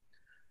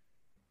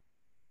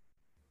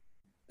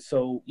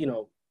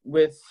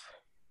with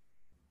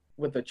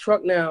the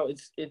truck now,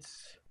 it's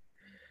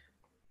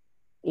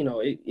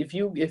if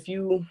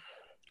you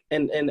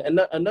and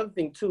another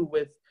thing too,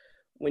 with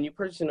when you're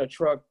purchasing a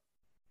truck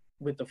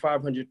with the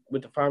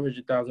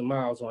 500,000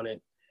 miles on it,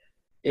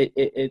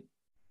 it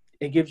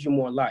gives you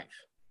more life.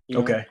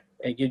 Okay.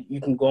 And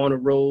you can go on the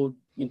road,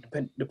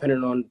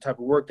 depending on the type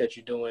of work that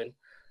you're doing.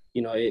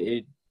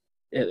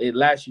 It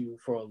lasts you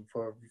for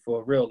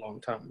a real long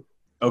time.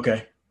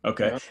 Okay.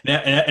 Okay. You know?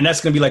 And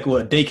that's going to be like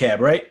what, a day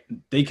cab, right?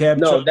 Day cab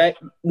No, truck?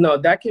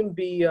 that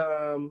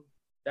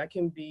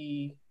can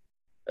be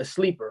a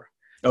sleeper.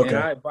 And Okay.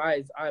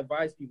 I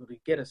advise people to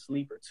get a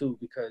sleeper too,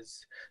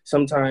 because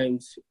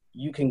sometimes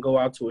you can go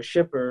out to a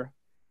shipper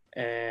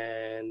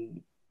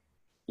and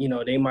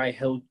they might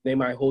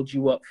hold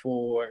you up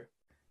for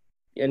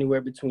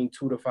anywhere between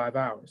 2 to 5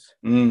 hours.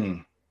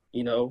 Mm.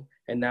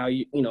 And now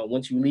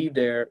once you leave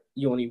there,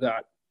 you only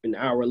got an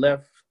hour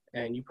left,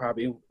 and it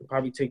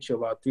probably takes you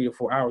about 3 to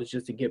 4 hours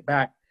just to get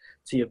back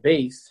to your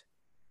base,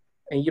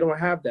 and you don't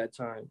have that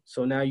time.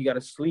 So now you got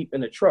to sleep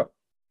in a truck.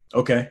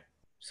 Okay.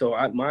 So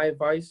my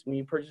advice, when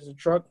you purchase a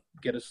truck,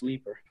 get a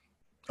sleeper.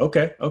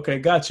 Okay.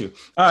 Got you.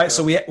 All right.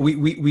 So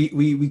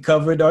we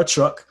covered our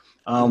truck.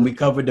 We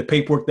covered the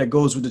paperwork that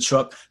goes with the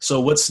truck.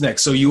 So what's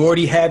next? So you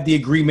already have the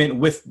agreement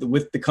with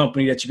the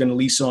company that you're going to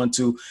lease on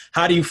to.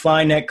 How do you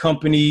find that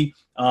company?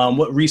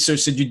 What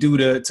research did you do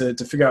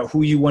to figure out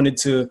who you wanted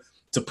to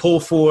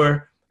pull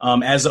for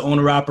as an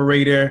owner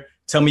operator?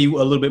 Tell me a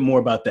little bit more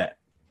about that.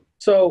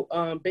 So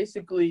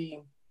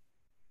basically,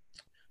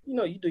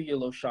 you do your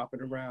little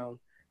shopping around,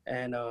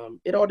 and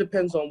it all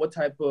depends on what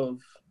type of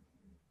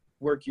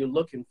work you're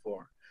looking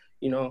for.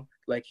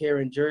 Like here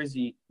in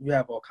Jersey, you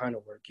have all kind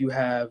of work. You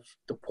have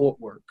the port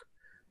work,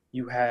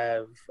 you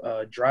have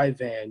dry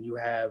van, you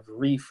have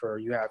reefer,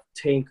 you have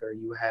tanker,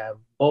 you have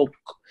bulk.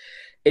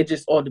 It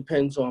just all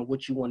depends on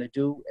what you want to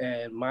do.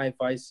 And my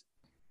advice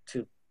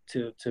to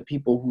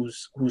people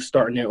who's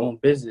starting their own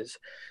business,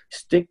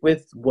 stick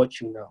with what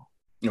you know.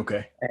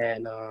 Okay.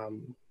 And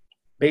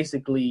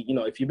basically,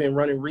 if you've been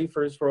running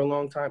reefers for a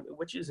long time,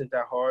 which isn't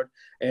that hard,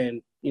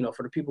 and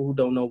for the people who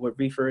don't know what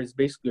reefer is,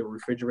 basically a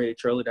refrigerated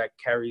trailer that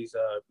carries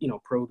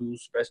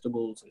produce,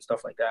 vegetables, and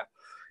stuff like that,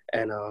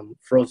 and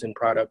frozen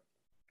product.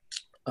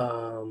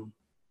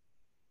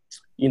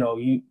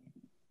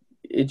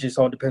 It just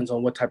all depends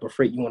on what type of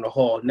freight you want to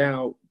haul.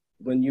 Now,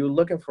 when you're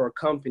looking for a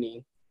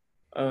company,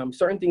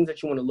 certain things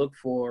that you want to look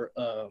for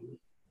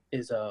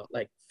is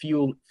like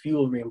fuel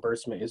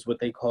reimbursement is what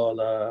they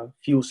call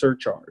fuel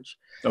surcharge.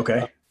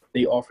 Okay.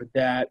 They offer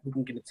that. We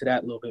can get into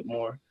that a little bit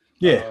more.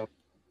 Yeah.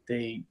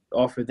 They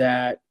offer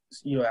that.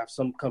 Have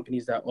some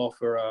companies that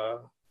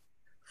offer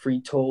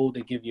free toll.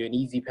 They give you an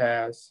easy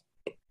pass.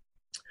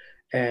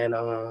 And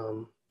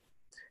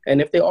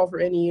if they offer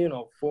any,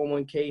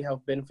 401k,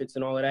 health benefits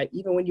and all of that,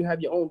 even when you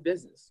have your own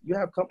business, you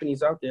have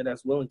companies out there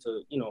that's willing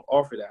to,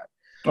 offer that.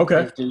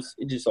 Okay.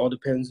 It just all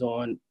depends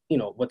on,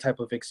 what type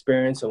of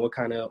experience and what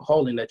kind of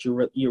hauling that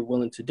you're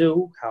willing to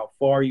do, how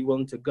far you're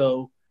willing to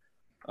go.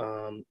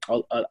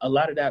 A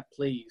lot of that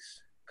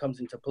comes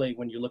into play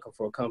when you're looking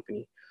for a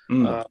company.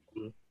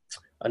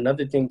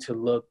 Another thing to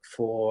look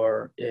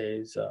for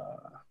is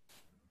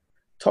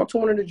talk to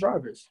one of the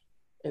drivers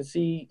and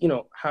see,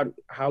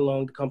 how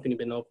long the company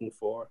been open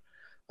for.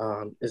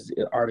 Are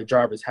the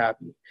drivers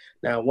happy?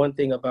 Now, one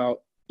thing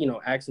about,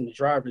 asking the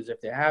drivers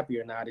if they're happy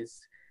or not is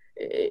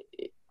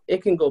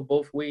it can go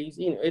both ways.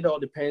 It all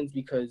depends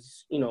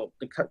because, the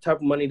type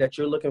of money that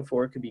you're looking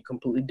for could be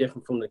completely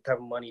different from the type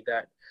of money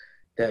that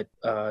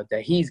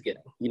he's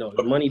getting.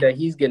 The money that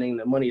he's getting,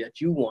 the money that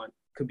you want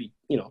could be,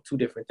 two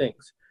different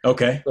things.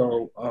 Okay.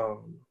 So,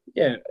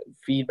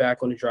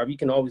 feedback on the driver. You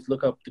can always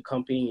look up the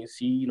company and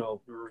see, the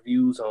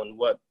reviews on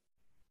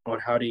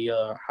how they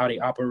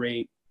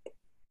operate.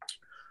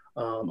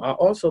 I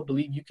also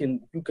believe you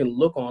can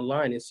look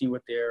online and see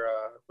what their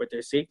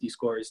safety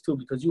score is too,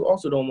 because you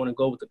also don't want to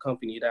go with a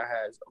company that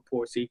has a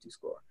poor safety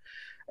score.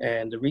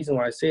 And the reason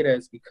why I say that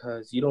is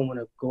because you don't want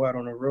to go out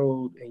on a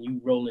road and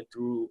you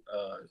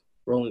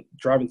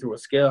driving through a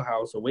scale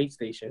house or weight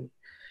station,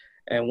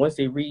 and once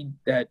they read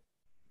that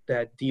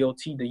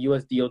DOT, the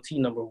US DOT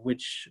number,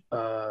 which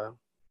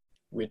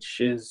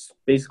is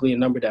basically a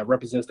number that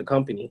represents the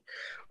company,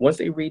 once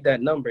they read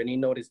that number and they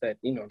notice that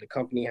the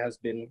company has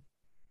been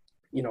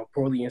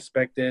poorly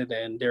inspected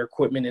and their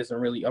equipment isn't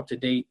really up to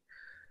date,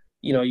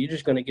 you're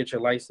just going to get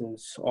your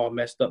license all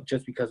messed up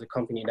just because a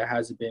company that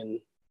hasn't been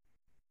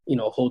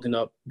holding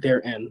up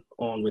their end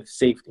on with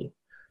safety.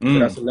 So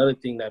that's another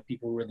thing that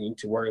people really need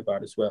to worry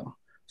about as well.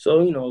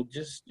 So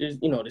just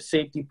the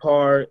safety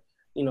part,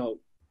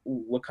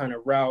 what kind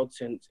of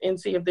routes, and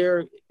see if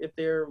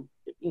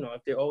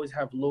they always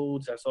have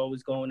loads that's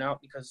always going out,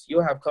 because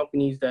you'll have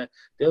companies that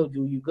they'll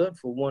do you good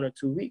for 1 or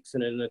 2 weeks,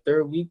 and then the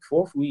third week,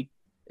 fourth week,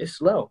 it's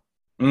slow.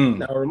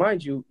 Now,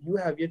 remind you, you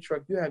have your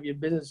truck, you have your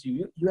business,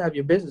 you have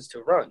your business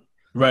to run.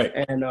 Right.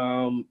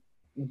 And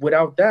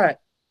without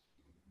that,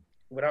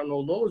 without no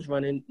loads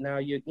running, now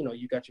you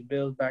got your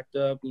bills backed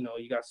up,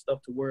 you got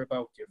stuff to worry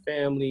about with your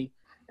family,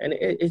 and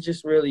it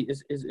just really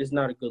is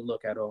not a good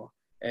look at all.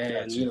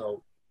 And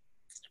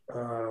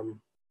Gotcha.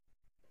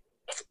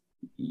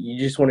 You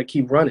just want to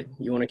keep running.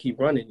 You want to keep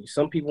running.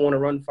 Some people want to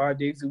run 5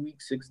 days a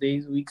week, 6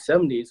 days a week,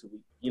 7 days a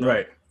week.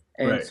 Right.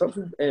 And right. some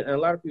people, and a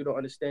lot of people don't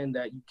understand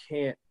that you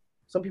can't.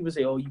 Some people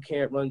say, "Oh, you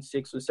can't run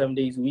 6 or 7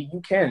 days a week."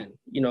 You can.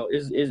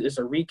 It's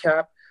a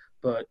recap,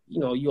 but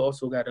you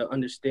also got to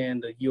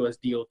understand the US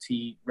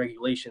DOT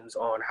regulations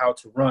on how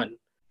to run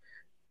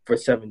for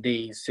 7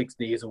 days, 6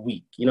 days a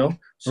week, you know?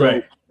 So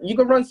Right. you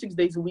can run 6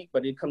 days a week,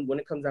 but when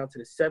it comes down to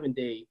the 7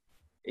 day,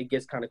 it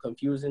gets kind of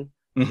confusing.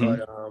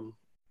 But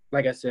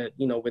like I said,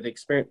 you know, with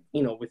experience,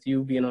 you know, with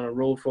you being on a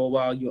road for a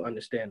while, you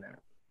understand that.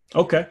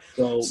 Okay.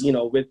 So, you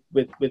know, with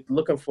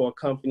looking for a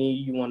company,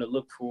 you want to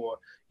look for,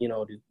 you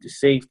know, the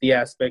safety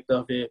aspect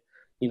of it,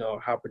 you know,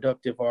 how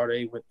productive are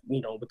they with,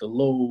 you know, with the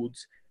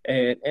loads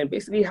and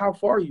basically how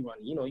far you run.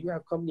 You know, you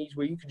have companies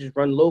where you can just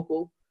run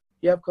local.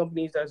 You have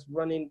companies that's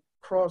running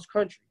cross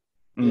country,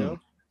 you know?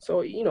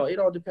 So, you know, it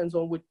all depends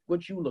on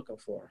what you're looking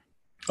for.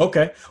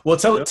 Okay. Well,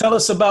 tell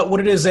us about what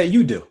it is that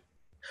you do.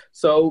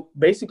 So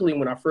basically,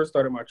 when I first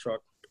started my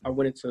truck, I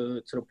went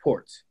into the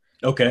ports.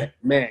 Okay.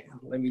 Man,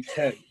 let me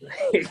tell you.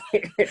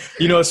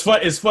 You know,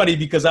 it's funny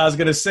because I was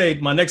going to say,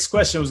 my next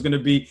question was going to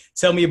be,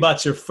 tell me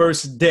about your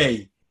first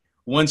day.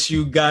 Once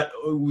you got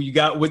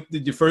with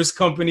your first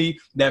company,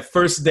 that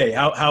first day,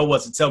 how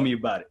was it? Tell me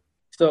about it.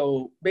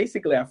 So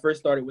basically, I first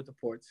started with the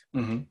ports.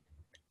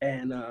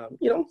 And,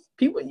 you know,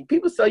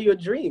 people sell you a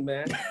dream,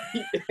 man.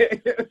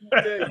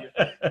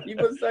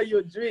 People sell you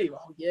a dream.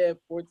 Oh, yeah,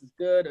 ports is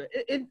good.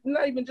 It's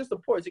not even just the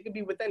ports. It could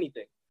be with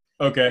anything.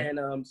 Okay.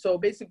 And so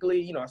basically,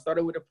 you know, I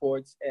started with the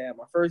ports. And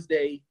my first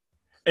day.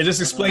 And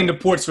just explain the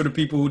ports for the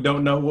people who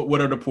don't know.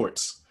 What are the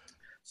ports?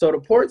 So the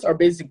ports are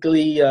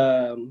basically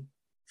how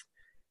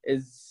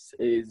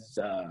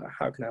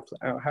can I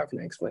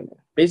explain it?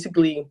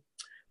 Basically,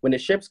 when the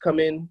ships come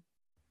in,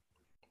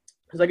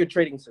 it's like a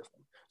trading system.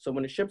 So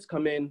when the ships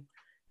come in,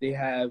 they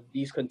have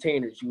these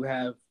containers. You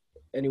have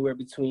anywhere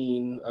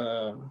between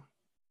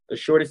the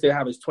shortest they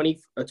have is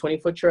a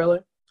 20-foot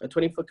trailer, a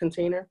 20-foot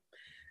container,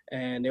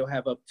 and they'll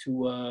have up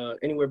to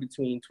anywhere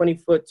between 20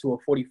 foot to a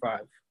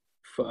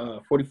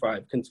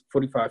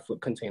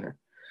 45-foot container.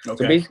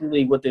 Okay. So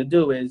basically, what they'll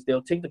do is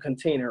they'll take the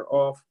container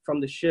off from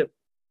the ship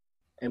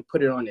and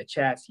put it on a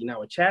chassis.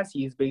 Now, a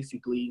chassis is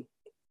basically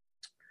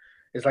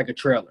it's like a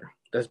trailer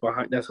that's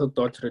hooked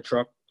onto the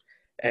truck.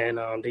 And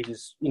they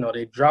just, you know,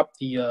 they drop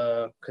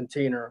the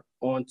container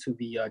onto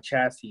the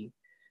chassis.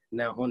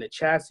 Now, on the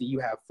chassis, you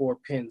have 4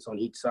 pins on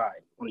each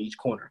side, on each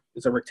corner.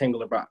 It's a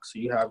rectangular box. So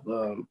you have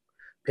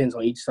pins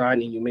on each side,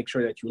 and you make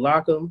sure that you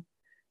lock them.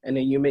 And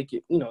then you make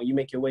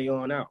your way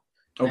on out.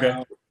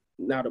 Okay.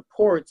 Now the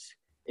ports,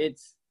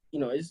 it's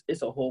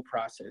a whole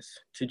process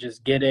to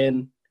just get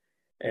in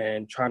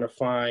and trying to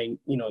find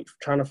your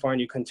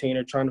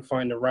container, trying to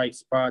find the right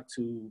spot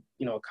to,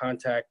 you know,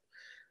 contact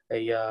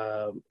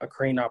a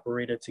crane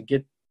operator to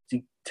get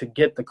the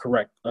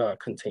correct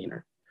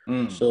container.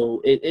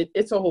 So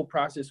it's a whole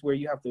process where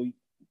you have to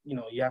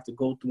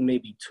go through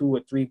maybe 2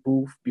 or 3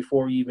 booths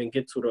before you even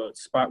get to the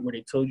spot where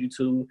they told you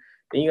to.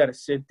 Then you got to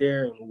sit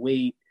there and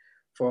wait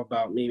for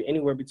about maybe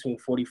anywhere between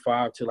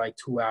 45 to like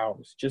 2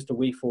 hours just to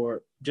wait for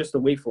a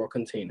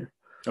container.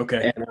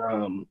 Okay.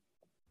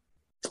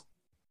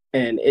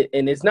 And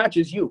it's not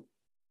just you.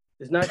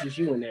 It's not just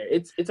you in there.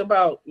 It's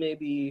about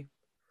maybe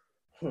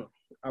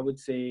I would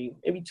say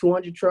maybe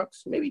 200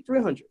 trucks, maybe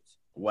 300.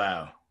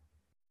 Wow.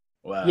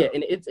 Yeah,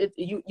 and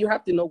you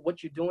have to know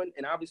what you're doing,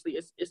 and obviously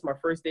it's my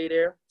first day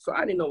there, so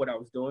I didn't know what I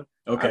was doing.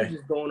 Okay. I was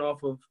just going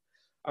off of,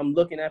 I'm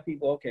looking at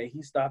people. Okay,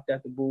 he stopped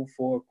at the booth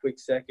for a quick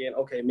second.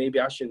 Okay, maybe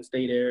I shouldn't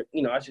stay there.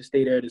 You know, I should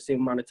stay there the same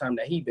amount of time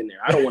that he's been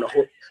there. I don't want to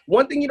hold.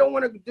 One thing you don't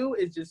want to do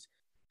is just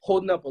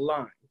holding up a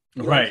line.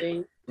 You know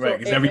right. Right,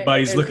 because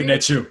everybody's looking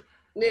at you.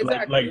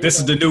 Exactly. Like this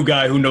is the new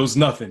guy who knows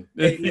nothing.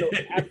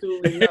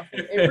 Absolutely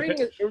nothing. And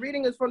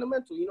reading is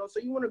fundamental, you know.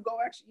 So you want to go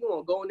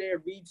in there,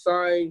 read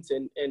signs,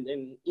 and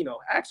you know,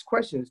 ask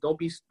questions. Don't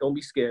be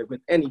scared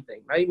with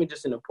anything. Not even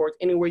just in the ports.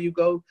 Anywhere you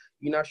go,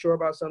 you're not sure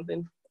about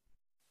something,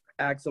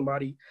 ask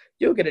somebody.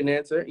 You'll get an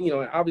answer. You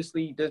know, and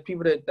obviously there's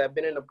people that have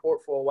been in the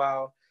port for a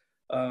while.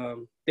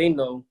 They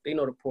know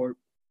the port,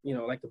 you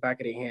know, like the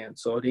back of their hand.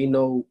 So they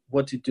know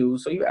what to do.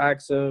 So you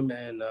ask them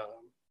and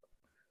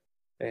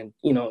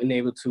you know, and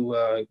able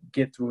to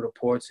get through the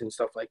ports and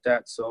stuff like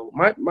that. So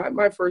my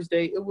first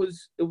day, it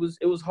was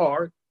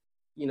hard,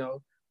 you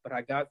know, but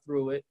I got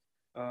through it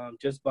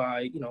just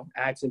by, you know,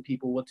 asking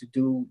people what to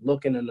do,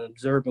 looking and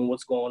observing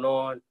what's going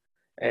on.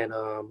 And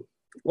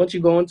once you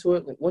go into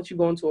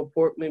a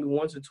port maybe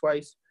once or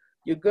twice,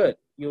 you're good.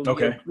 You'll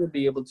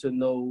be able to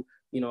know,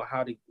 you know,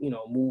 how to, you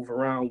know, move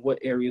around, what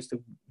areas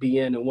to be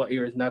in and what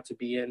areas not to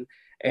be in.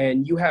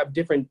 And you have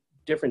different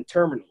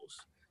terminals.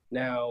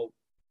 Now,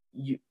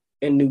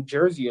 in New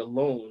Jersey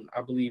alone,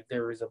 I believe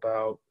there is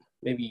about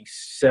maybe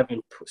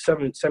seven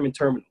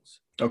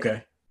terminals.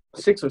 Okay.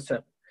 6 or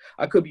 7.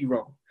 I could be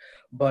wrong.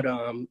 But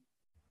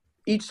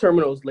each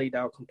terminal is laid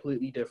out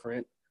completely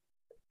different.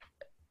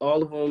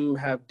 All of them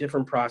have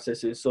different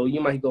processes. So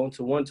you might go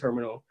into one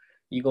terminal,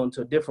 you go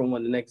into a different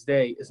one the next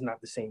day, it's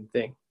not the same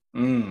thing.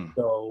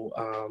 So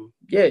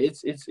yeah,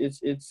 it's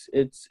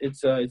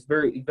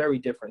very, very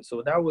different.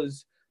 So that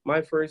was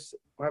my first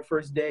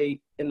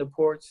day in the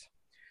ports.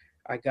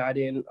 I got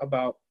in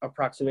about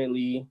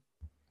approximately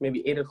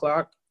maybe 8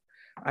 o'clock.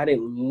 I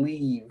didn't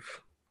leave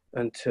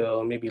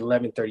until maybe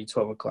 11:30,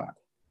 12 o'clock.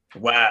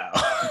 Wow.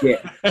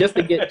 Yeah, just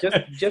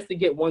to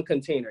get one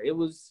container. It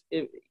was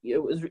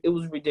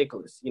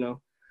ridiculous, you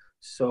know.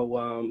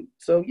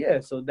 So yeah,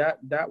 so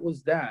that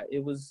was that.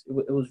 It was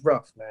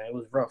rough, man. It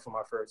was rough on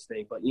my first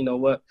day, but you know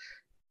what?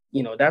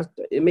 You know,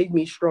 it made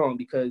me strong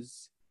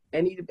because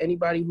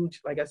anybody who,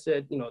 like I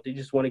said, you know, they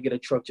just want to get a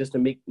truck just to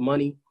make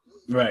money.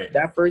 Right.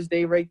 That first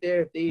day right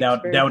there, if they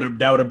that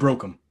would have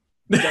broke them.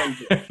 Done.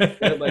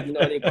 Like, you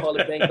know, they call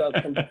the bank up,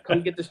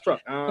 come get this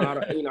truck.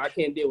 I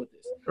can't deal with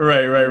this.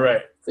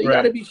 Right. So you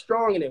got to be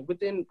strong in it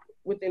within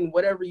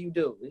whatever you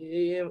do.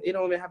 It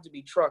don't even have to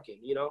be trucking,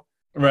 you know.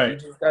 Right. You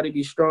just got to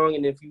be strong,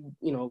 and if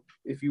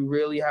you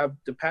really have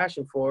the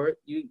passion for it,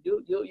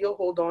 you'll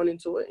hold on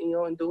into it, you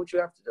know, and do what you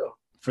have to do.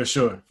 For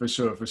sure.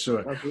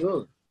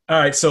 Absolutely. All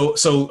right, so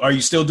are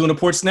you still doing the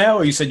ports now,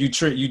 or you said you're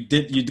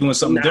doing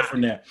something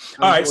different now?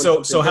 All right,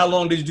 so how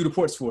long did you do the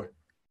ports for?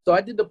 So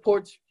I did the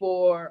ports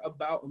for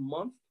about a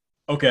month.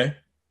 Okay.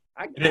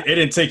 It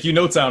didn't take you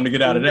no time to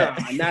get out of that.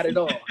 Nah, not at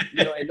all.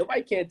 You know, and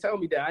nobody can't tell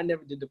me that I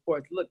never did the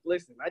ports. Look,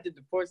 listen, I did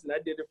the ports and I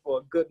did it for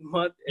a good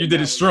month. You did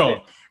it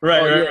strong,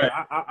 right?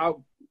 I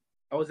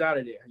was out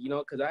of there, you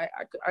know, because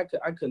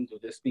I couldn't do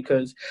this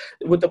because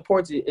with the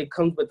ports it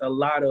comes with a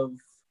lot of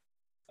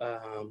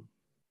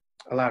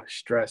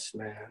stress,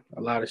 man.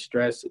 A lot of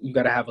stress. You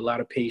got to have a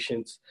lot of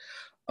patience.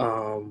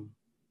 You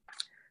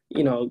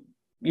know,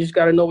 you just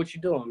got to know what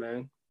you're doing,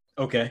 man.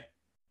 Okay.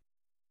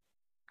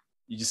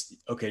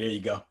 There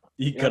you go.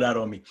 You cut out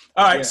on me.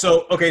 All right.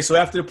 Yeah. So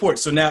after the port,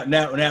 so now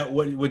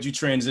what would you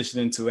transition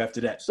into after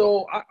that?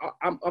 So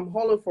I'm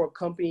hauling for a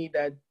company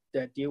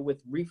that deal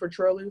with reefer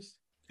trailers.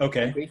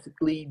 Okay. And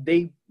basically,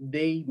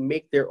 they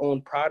make their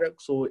own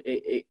product, so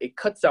it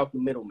cuts out the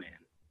middleman.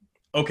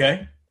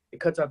 Okay. It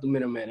cuts out the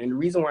middleman, and the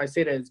reason why I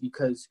say that is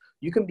because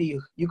you can be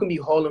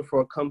hauling for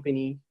a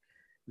company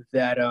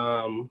that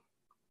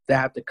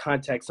have to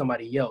contact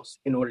somebody else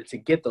in order to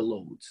get the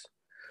loads.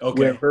 Okay.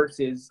 Where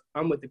versus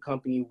I'm with the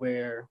company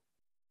where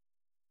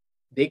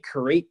they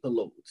create the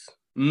loads.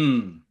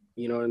 You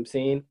know what I'm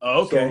saying?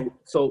 Okay.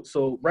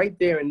 So right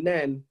there and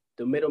then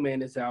the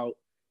middleman is out,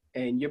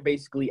 and you're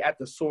basically at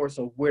the source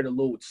of where the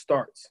load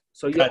starts.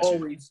 So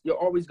you're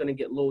always going to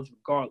get loads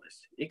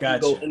regardless. It can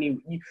go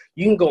you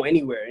can go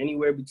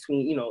anywhere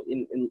between, you know,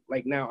 in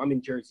like now I'm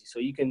in Jersey, so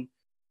you can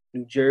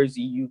New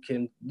Jersey, you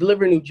can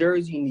deliver New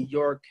Jersey, New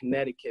York,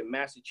 Connecticut,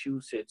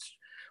 Massachusetts,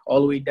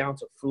 all the way down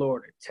to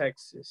Florida,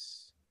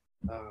 Texas,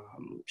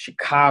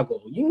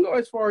 Chicago. You can go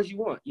as far as you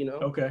want, you know.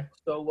 Okay.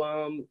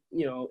 So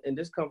you know, in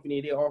this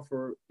company they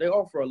offer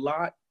a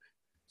lot.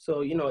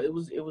 So, you know, it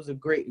was a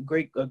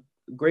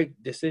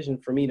great decision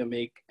for me to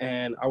make,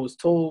 and I was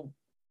told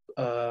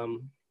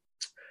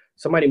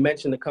somebody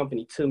mentioned the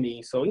company to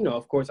me, so, you know,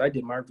 of course I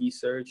did my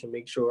research and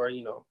make sure,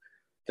 you know,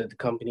 that the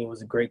company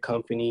was a great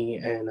company,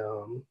 and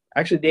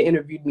actually they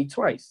interviewed me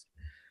twice,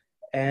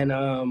 and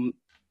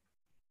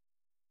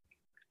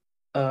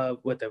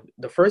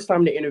the first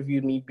time they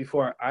interviewed me,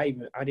 before I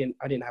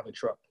didn't have a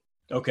truck.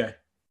 Okay.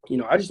 You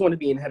know, I just want to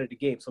be ahead of the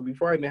game. So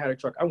before I even had a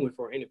truck, I went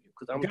for an interview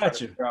because I'm trying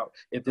to figure out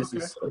if this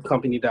is a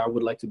company that I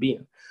would like to be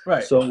in.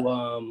 Right.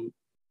 So,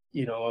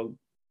 you know,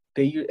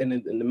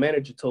 the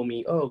manager told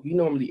me, "Oh, you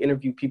normally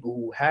interview people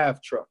who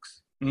have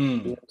trucks." You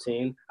know what I'm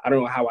saying? I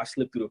don't know how I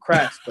slipped through the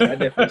cracks, but I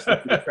definitely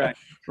slipped through the cracks.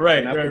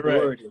 Right.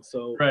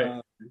 So,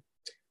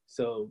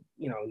 so,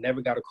 you know,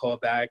 never got a call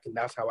back, and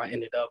that's how I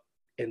ended up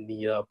in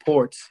the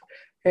ports.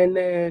 And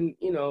then,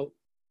 you know,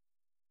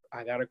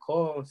 I got a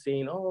call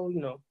saying, "Oh, you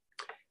know,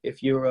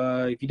 if you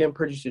didn't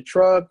purchase a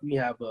truck, we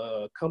have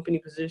a company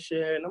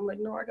position." I'm like,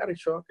 "No, I got a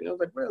truck." And I was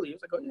like, "Really?" He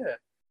was like, "Oh yeah."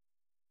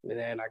 And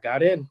then I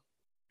got in.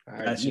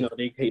 You know,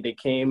 they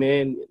came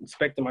in,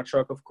 inspected my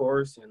truck, of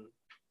course, and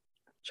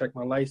checked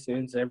my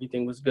license.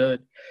 Everything was good,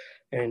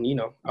 and, you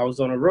know, I was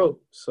on the road.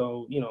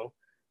 So, you know,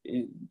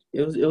 it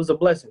was a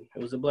blessing.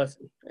 It was a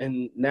blessing.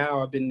 And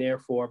now I've been there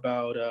for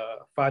about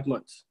 5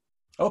 months.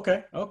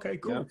 Okay, cool.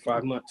 Yeah,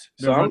 5 months.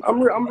 So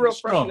I'm real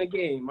fresh in the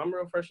game. I'm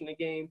real fresh in the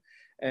game.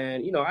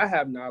 And, you know, I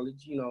have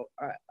knowledge. You know,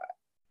 I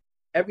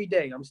every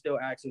day I'm still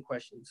asking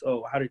questions.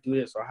 Oh, how to do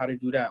this or how to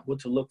do that, what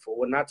to look for,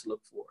 what not to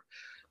look for,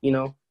 you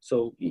know.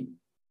 So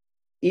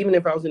even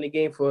if I was in the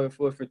game for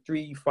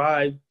 3,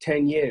 5,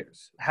 10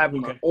 years,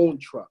 having my own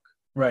truck,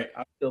 right,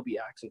 I'll still be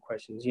asking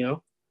questions, you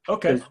know.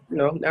 Okay. You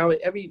know, now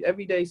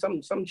every day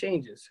something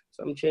changes.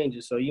 Something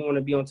changes. So you want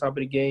to be on top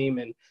of the game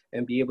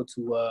and be able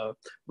to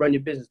run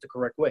your business the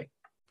correct way.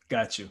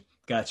 Got you.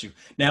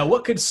 Now,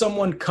 what could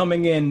someone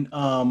coming in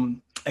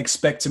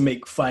expect to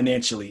make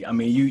financially? I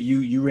mean,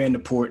 you ran the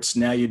ports.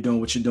 Now you're doing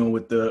what you're doing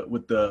with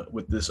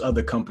this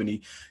other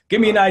company.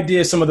 Give me an idea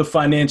of some of the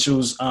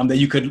financials that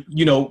you could,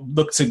 you know,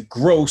 look to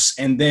gross,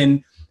 and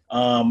then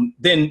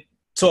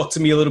talk to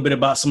me a little bit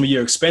about some of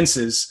your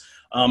expenses.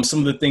 Some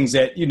of the things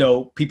that, you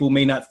know, people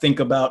may not think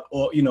about,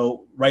 or, you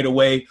know, right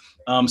away.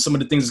 Some of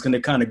the things that's going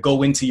to kind of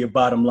go into your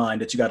bottom line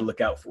that you got to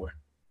look out for.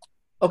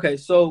 Okay,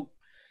 so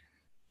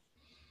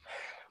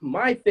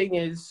my thing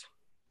is,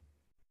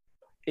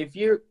 if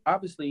you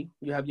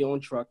have your own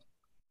truck,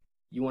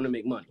 you want to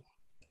make money.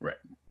 Right.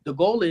 The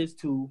goal is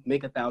to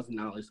make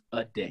 $1,000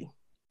 a day.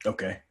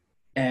 Okay.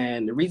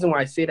 And the reason why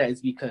I say that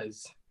is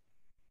because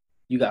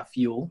you got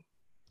fuel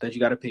that you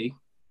got to pay.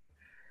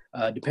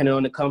 Depending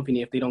on the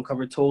company, if they don't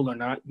cover toll or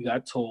not, you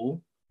got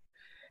toll.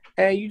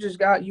 And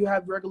you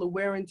have regular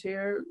wear and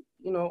tear,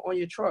 on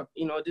your truck.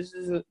 This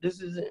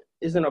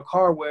isn't a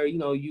car where,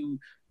 you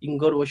can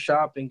go to a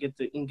shop and get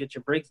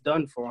your brakes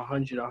done for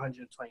 $100, $120.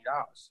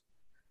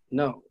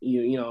 No,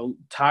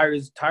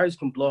 tires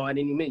can blow at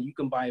any minute. You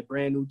can buy a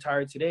brand new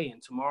tire today,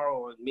 and tomorrow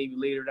or maybe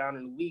later down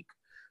in the week,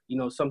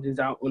 something's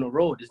out on the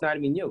road. It's not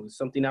even you. It's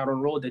something out on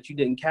the road that you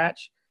didn't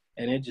catch,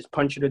 and it just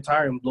punches the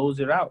tire and blows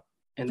it out.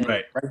 And then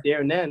right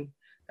there and then,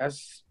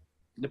 that's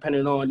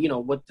depending on,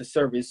 what the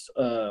service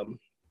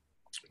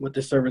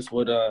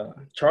would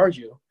charge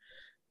you,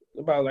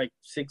 about like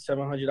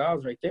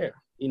 $600-$700 right there,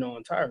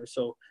 on tires.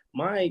 So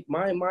my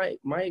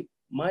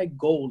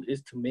goal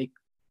is to make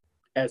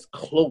as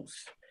close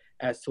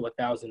as to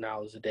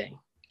 $1,000 a day.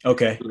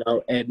 Okay.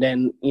 And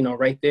then,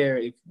 right there,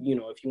 if you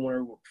want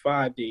to work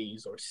 5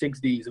 days or 6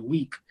 days a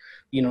week,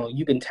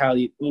 you can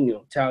tally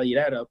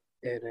that up,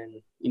 and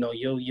then,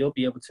 you'll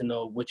be able to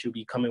know what you'll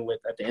be coming with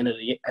at the end of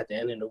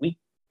the week.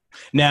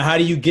 Now, how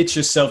do you get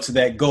yourself to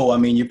that goal? I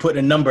mean, you're putting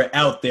a number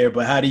out there,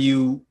 but how do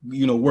you,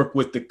 work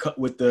with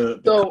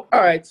the So,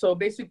 all right. So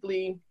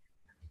basically,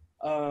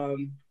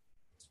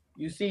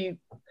 you see,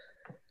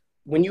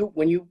 when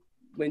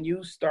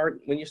you're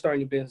starting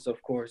your business,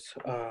 of course,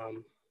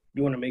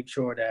 you want to make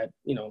sure that,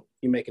 you're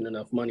making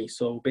enough money.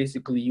 So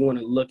basically you want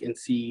to look and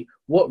see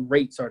what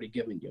rates are they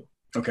giving you.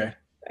 Okay.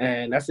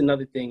 And that's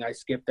another thing I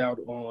skipped out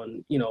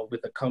on,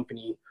 with the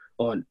company,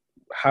 on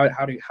how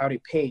they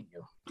pay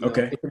you.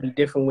 Okay. It can be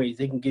different ways.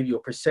 They can give you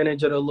a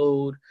percentage of the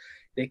load.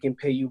 They can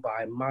pay you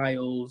by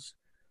miles,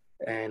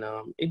 and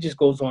it just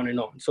goes on and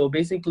on. So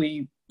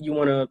basically, you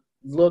want to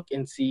look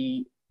and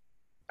see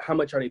how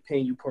much are they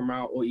paying you per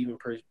mile, or even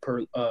per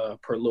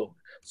load.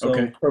 So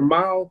per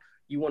mile,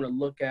 you want to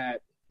look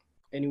at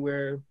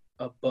anywhere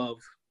above,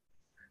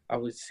 I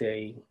would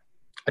say,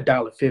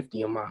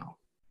 $1.50 a mile.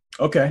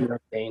 Okay. You know what I'm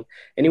saying?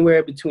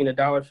 Anywhere between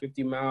 $1.50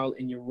 a mile,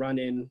 and you're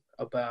running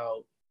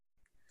about,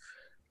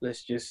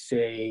 let's just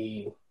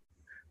say,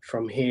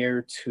 from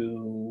here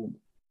to,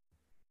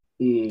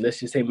 let's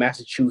just say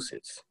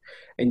Massachusetts,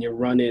 and you're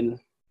running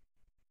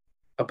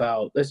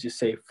about, let's just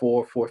say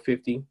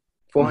 450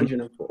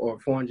 or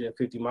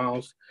 450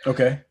 miles.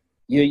 Okay.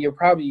 You're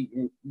probably,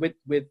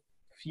 with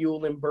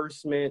fuel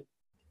reimbursement,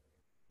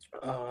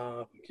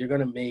 you're going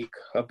to make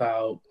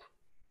about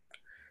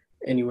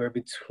anywhere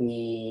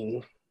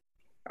between,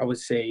 I would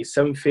say,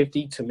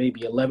 $750 to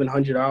maybe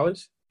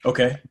 $1,100.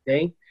 Okay.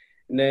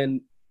 And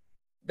then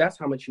that's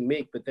how much you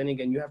make. But then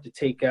again, you have to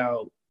take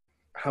out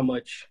how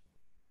much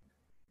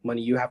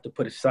money you have to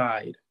put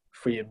aside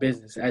for your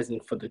business, as in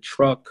for the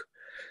truck,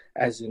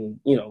 as in,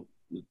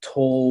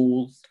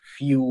 tolls,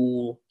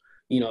 fuel.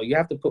 You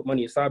have to put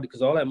money aside,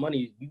 because all that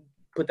money, you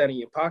put that in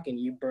your pocket and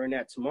you burn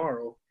that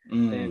tomorrow.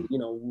 And,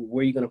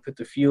 where are you going to put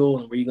the fuel,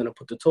 and where are you going to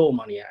put the toll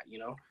money at,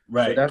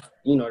 Right. So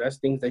that's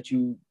things that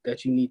you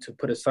need to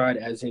put aside,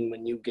 as in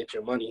when you get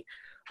your money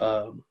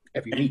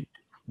every week.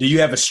 Do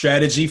you have a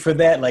strategy for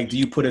that? Like, do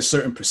you put a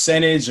certain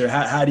percentage, or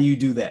how do you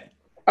do that?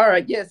 All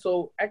right. Yeah.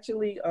 So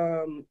actually,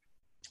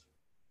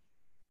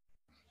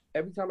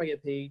 every time I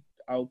get paid,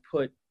 I'll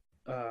put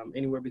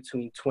anywhere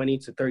between 20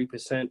 to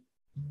 30%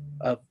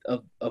 of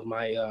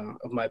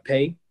my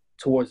pay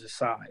towards the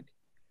side.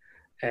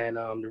 And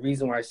the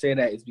reason why I say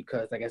that is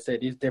because, like I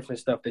said, there's different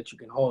stuff that you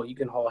can haul. You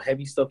can haul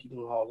heavy stuff. You can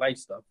haul light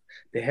stuff.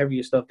 The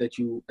heavier stuff that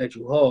you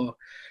haul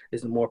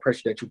is the more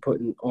pressure that you're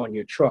putting on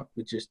your truck,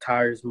 which is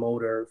tires,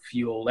 motor,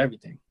 fuel,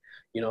 everything.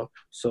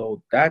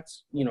 So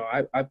that's,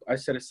 I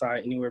set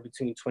aside anywhere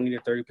between 20 to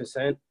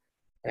 30%,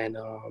 and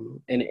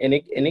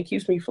it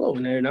keeps me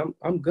floating there, and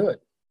I'm good.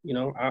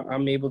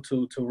 I'm able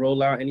to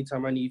roll out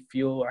anytime I need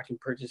fuel. I can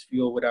purchase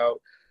fuel without,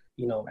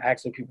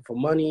 asking people for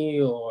money,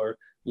 or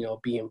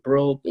being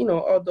broke,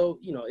 although,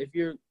 if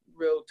you're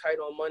real tight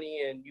on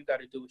money and you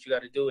got to do what you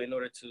got to do in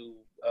order to,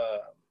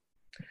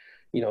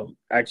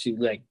 actually,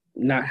 like,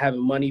 not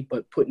having money,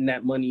 but putting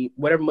that money,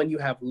 whatever money you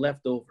have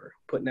left over,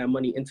 putting that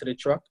money into the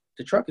truck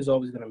is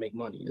always going to make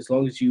money, as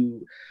long as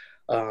you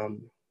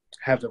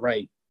have the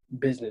right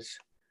business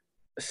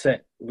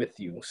set with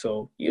you.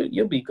 So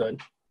you'll be good.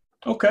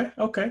 Okay.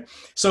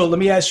 So let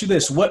me ask you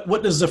this.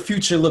 What does the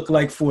future look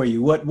like for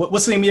you?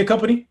 What's the name of your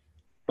company?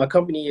 My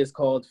company is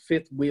called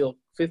Fifth Wheel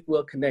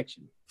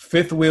Connection.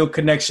 Fifth Wheel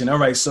Connection. All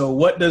right. So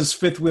what does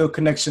Fifth Wheel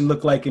Connection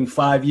look like in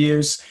 5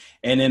 years?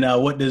 And then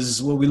what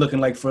we looking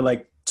like for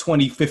like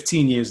 20,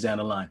 15 years down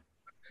the line?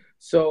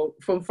 So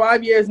from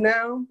 5 years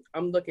now,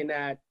 I'm looking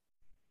at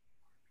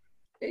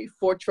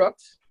 4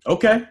 trucks.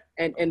 Okay.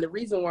 And the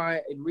reason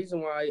why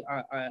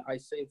I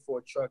say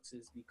 4 trucks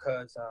is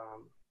because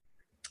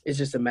it's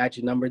just a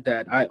magic number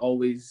that I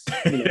always,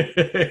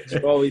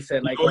 just always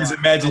said. Like, you always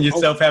imagine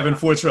yourself having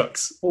 4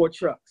 trucks. 4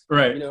 trucks.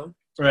 Right.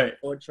 Right.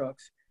 4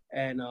 trucks.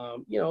 And,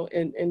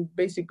 and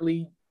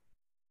basically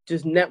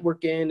just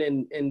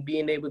networking and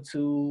being able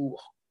to,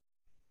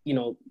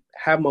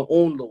 have my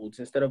own loads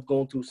instead of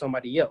going through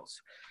somebody else.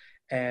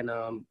 And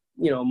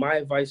my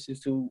advice is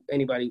to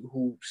anybody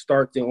who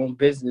start their own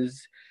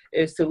business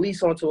is to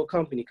lease onto a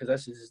company, because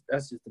that's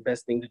just the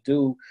best thing to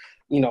do.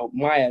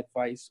 My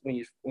advice when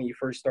you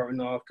first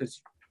starting off,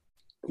 because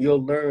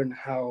you'll learn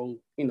how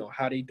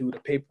they do the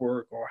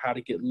paperwork, or how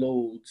to get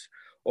loads,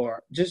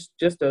 or just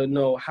to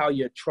know how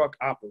your truck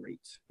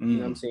operates. You know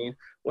what I'm saying?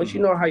 Once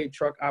you know how your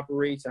truck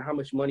operates and how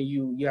much money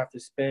you have to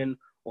spend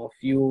on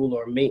fuel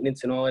or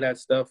maintenance and all of that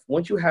stuff,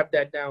 once you have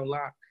that down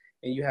locked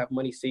and you have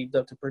money saved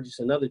up to purchase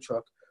another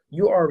truck,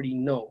 you already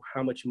know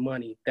how much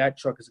money that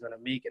truck is going to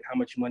make and how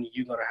much money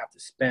you're going to have to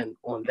spend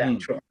on that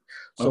truck.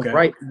 So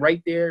right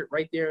there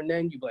and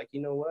then you be like,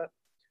 you know what?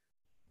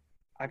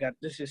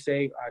 Let's just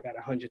say I got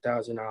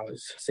 $100,000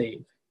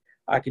 saved.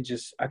 I can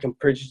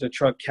purchase a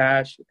truck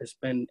cash and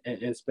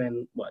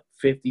spend what,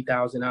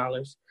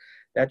 $50,000.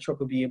 That truck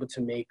will be able to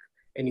make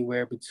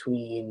anywhere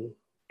between,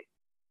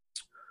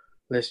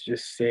 let's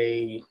just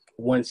say,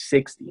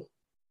 160.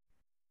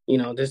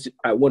 This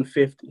at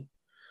 150.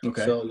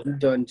 Okay. So you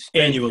done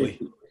annually.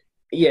 50.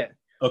 Yeah.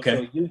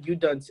 Okay. So you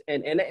done,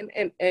 and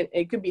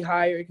it could be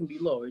higher, it can be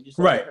lower. It just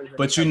right.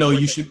 But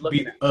you should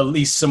be at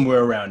least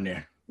somewhere around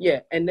there.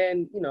 Yeah, and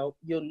then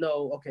you'll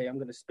know, okay, I'm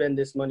gonna spend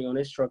this money on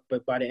this truck,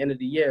 but by the end of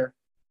the year,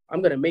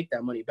 I'm gonna make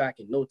that money back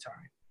in no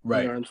time.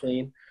 Right. You know what I'm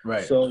saying?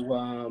 Right.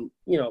 So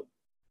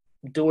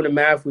doing the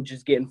math with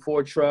just getting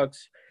 4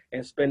 trucks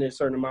and spending a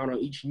certain amount on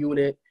each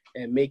unit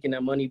and making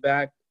that money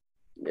back,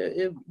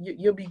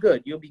 you'll be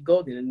good. You'll be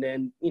golden. And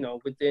then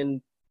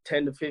within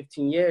 10 to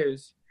 15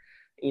 years,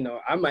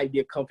 I might be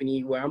a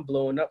company where I'm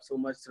blowing up so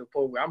much to the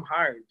point where I'm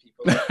hiring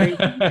people. Like crazy,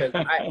 because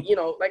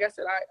like I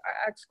said, I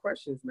ask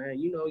questions, man.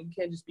 You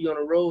can't just be on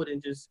the road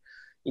and just,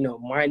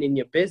 minding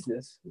your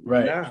business.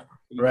 Right. Nah,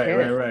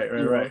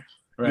 Right.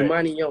 You're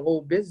minding your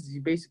whole business.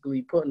 You're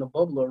basically putting a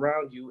bubble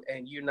around you,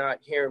 and you're not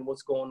hearing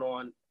what's going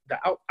on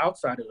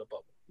outside of the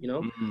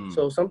bubble.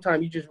 So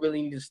sometimes you just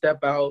really need to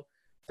step out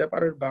of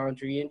the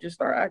boundary and just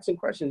start asking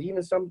questions.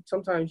 Even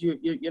sometimes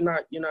you're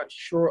not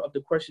sure of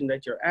the question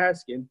that you're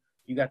asking.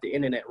 You got the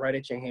internet right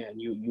at your hand.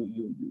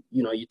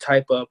 You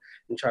type up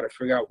and try to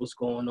figure out what's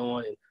going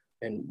on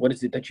and what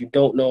is it that you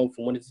don't know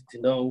from what is it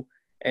to know.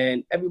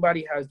 And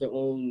everybody has their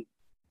own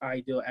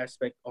ideal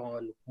aspect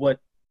on what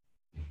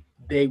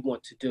they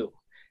want to do.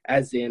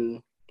 As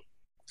in,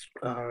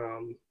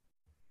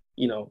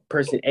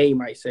 person A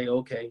might say,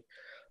 okay,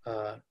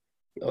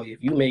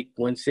 if you make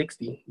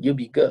 160, you'll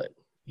be good.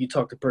 You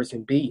talk to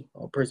person B,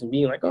 or person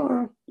B like,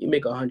 oh, you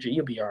make 100,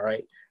 you'll be all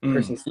right.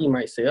 Person C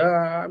might say,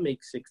 I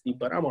make 60,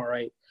 but I'm all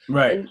right.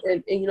 Right.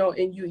 And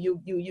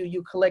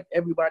you collect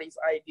everybody's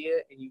idea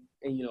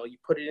and you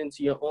put it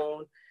into your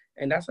own,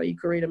 and that's how you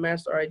create a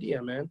master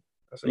idea, man.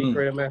 That's how you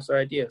create a master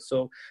idea.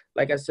 So,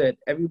 like I said,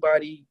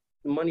 everybody,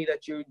 the money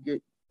that your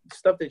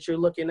stuff that you're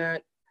looking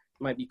at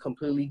might be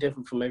completely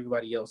different from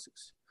everybody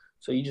else's.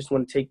 So you just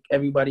want to take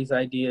everybody's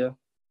idea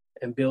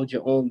and build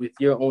your own with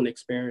your own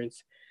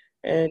experience.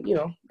 And,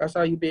 that's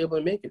how you'll be able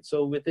to make it.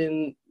 So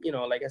within,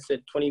 like I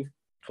said, 20,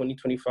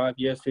 25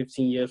 years,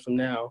 15 years from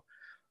now,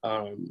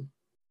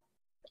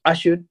 I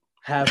should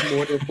have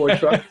more than 4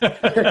 trucks.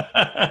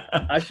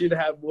 I should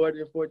have more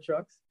than 4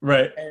 trucks.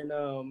 Right. And,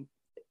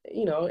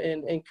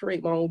 and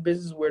create my own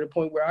business where the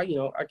point where I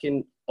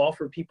can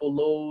offer people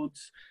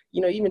loads,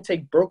 even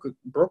take broker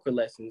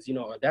lessons,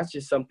 that's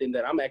just something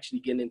that I'm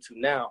actually getting into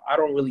now. I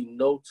don't really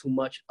know too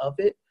much of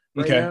it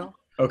right now.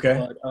 Okay.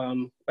 But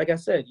like I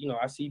said,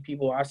 I see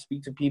people, I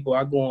speak to people,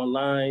 I go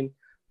online,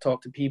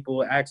 talk to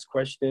people, ask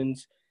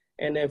questions.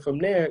 And then from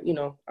there,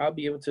 I'll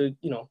be able to,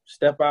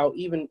 step out.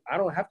 Even I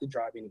don't have to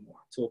drive anymore,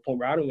 to a point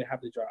where I don't even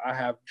have to drive. I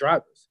have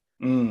drivers.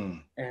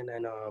 And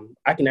then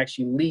I can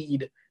actually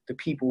lead the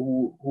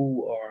people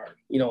who are,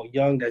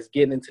 young, that's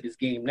getting into this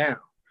game now.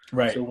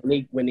 Right. So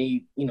when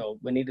they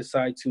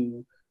decide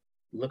to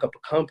look up a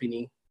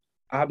company,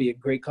 I'll be a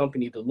great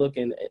company to look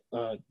at.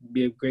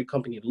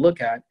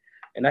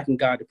 And I can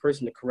guide the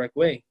person the correct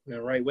way,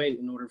 the right way,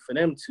 in order for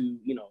them to,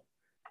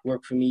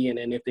 work for me. And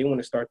then if they want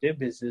to start their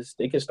business,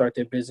 they can start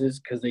their business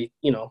because they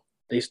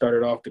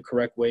started off the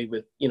correct way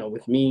with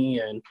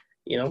me and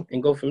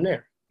go from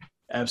there.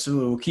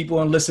 Absolutely. We'll keep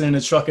on listening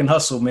to Truck and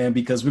Hustle, man,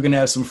 because we're going to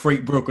have some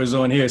freight brokers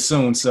on here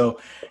soon. So,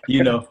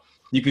 you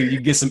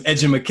can get some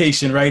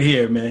education right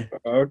here, man.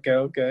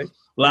 Okay.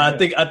 Well,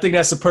 yeah. I think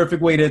that's a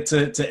perfect way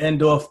to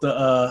end off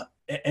the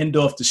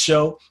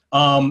show.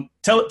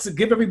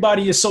 Give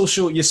everybody your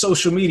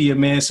social media,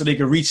 man, so they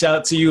can reach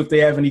out to you if they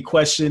have any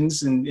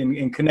questions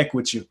and connect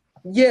with you.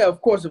 Yeah,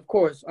 of course.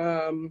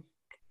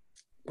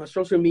 My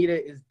social media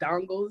is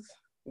Dongles.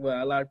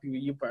 Well, a lot of people,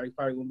 you probably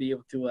won't be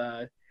able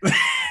to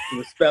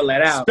spell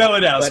that out. Spell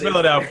it out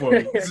for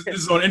me. This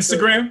is on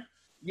Instagram?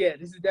 Yeah,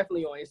 this is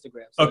definitely on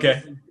Instagram. So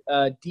okay.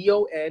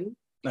 DON.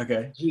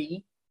 Okay.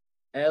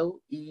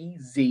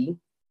 GLEZ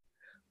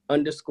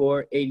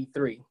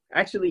 _83.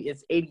 Actually,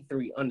 it's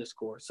 83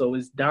 _. So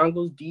it's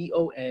Dongles,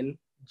 DONGLEZ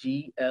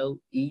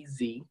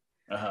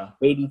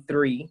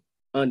 83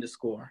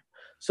 _.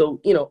 So,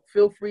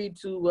 feel free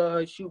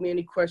to shoot me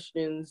any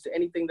questions,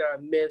 anything that I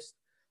missed.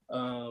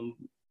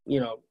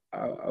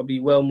 I'll I'll be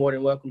more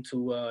than welcome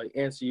to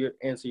answer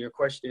your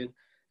question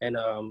and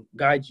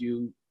guide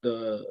you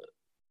the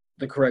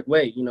correct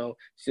way.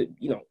 So,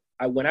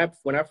 when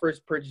I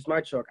first purchased my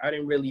truck, I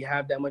didn't really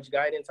have that much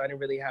guidance. I didn't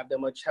really have that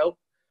much help.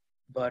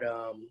 But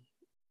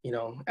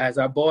as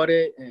I bought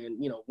it and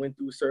went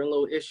through certain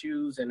little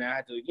issues, and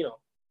I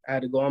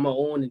had to go on my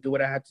own and do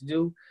what I had to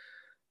do.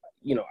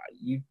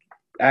 You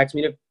ask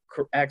me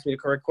the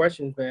correct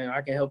questions, man.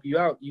 I can help you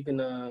out. You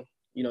can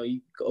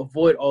you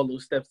avoid all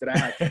those steps that I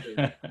had to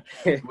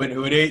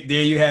do.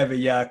 There you have it,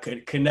 y'all.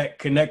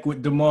 Connect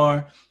with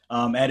DeMar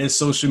at his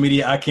social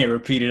media. I can't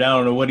repeat it. I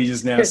don't know what he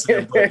just now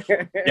said, but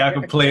y'all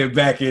can play it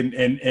back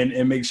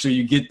and make sure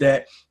you get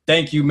that.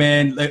 Thank you,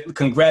 man.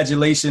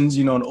 Congratulations,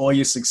 on all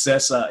your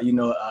success. I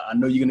know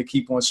you're going to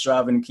keep on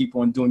striving and keep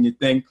on doing your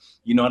thing.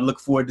 I look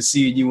forward to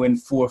seeing you in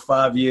 4 or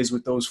 5 years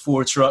with those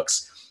 4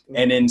 trucks.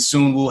 And then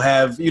soon we'll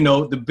have,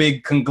 the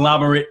big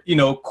conglomerate,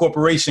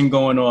 corporation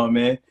going on,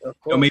 man.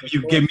 Maybe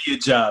you give me a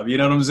job. You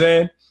know what I'm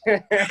saying?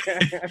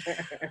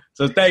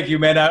 So thank you,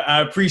 man. I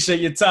appreciate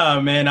your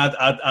time, man.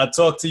 I'll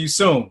talk to you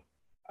soon.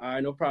 All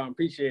right, no problem.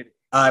 Appreciate it.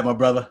 All right, my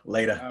brother.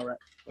 Later. All right.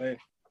 Later.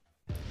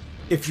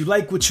 If you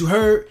like what you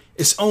heard,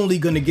 it's only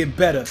going to get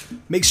better.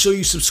 Make sure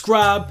you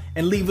subscribe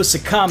and leave us a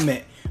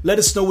comment. Let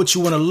us know what you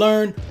want to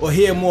learn or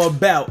hear more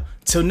about.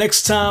 Till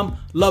next time,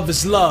 love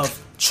is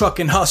love. Truck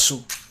and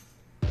hustle.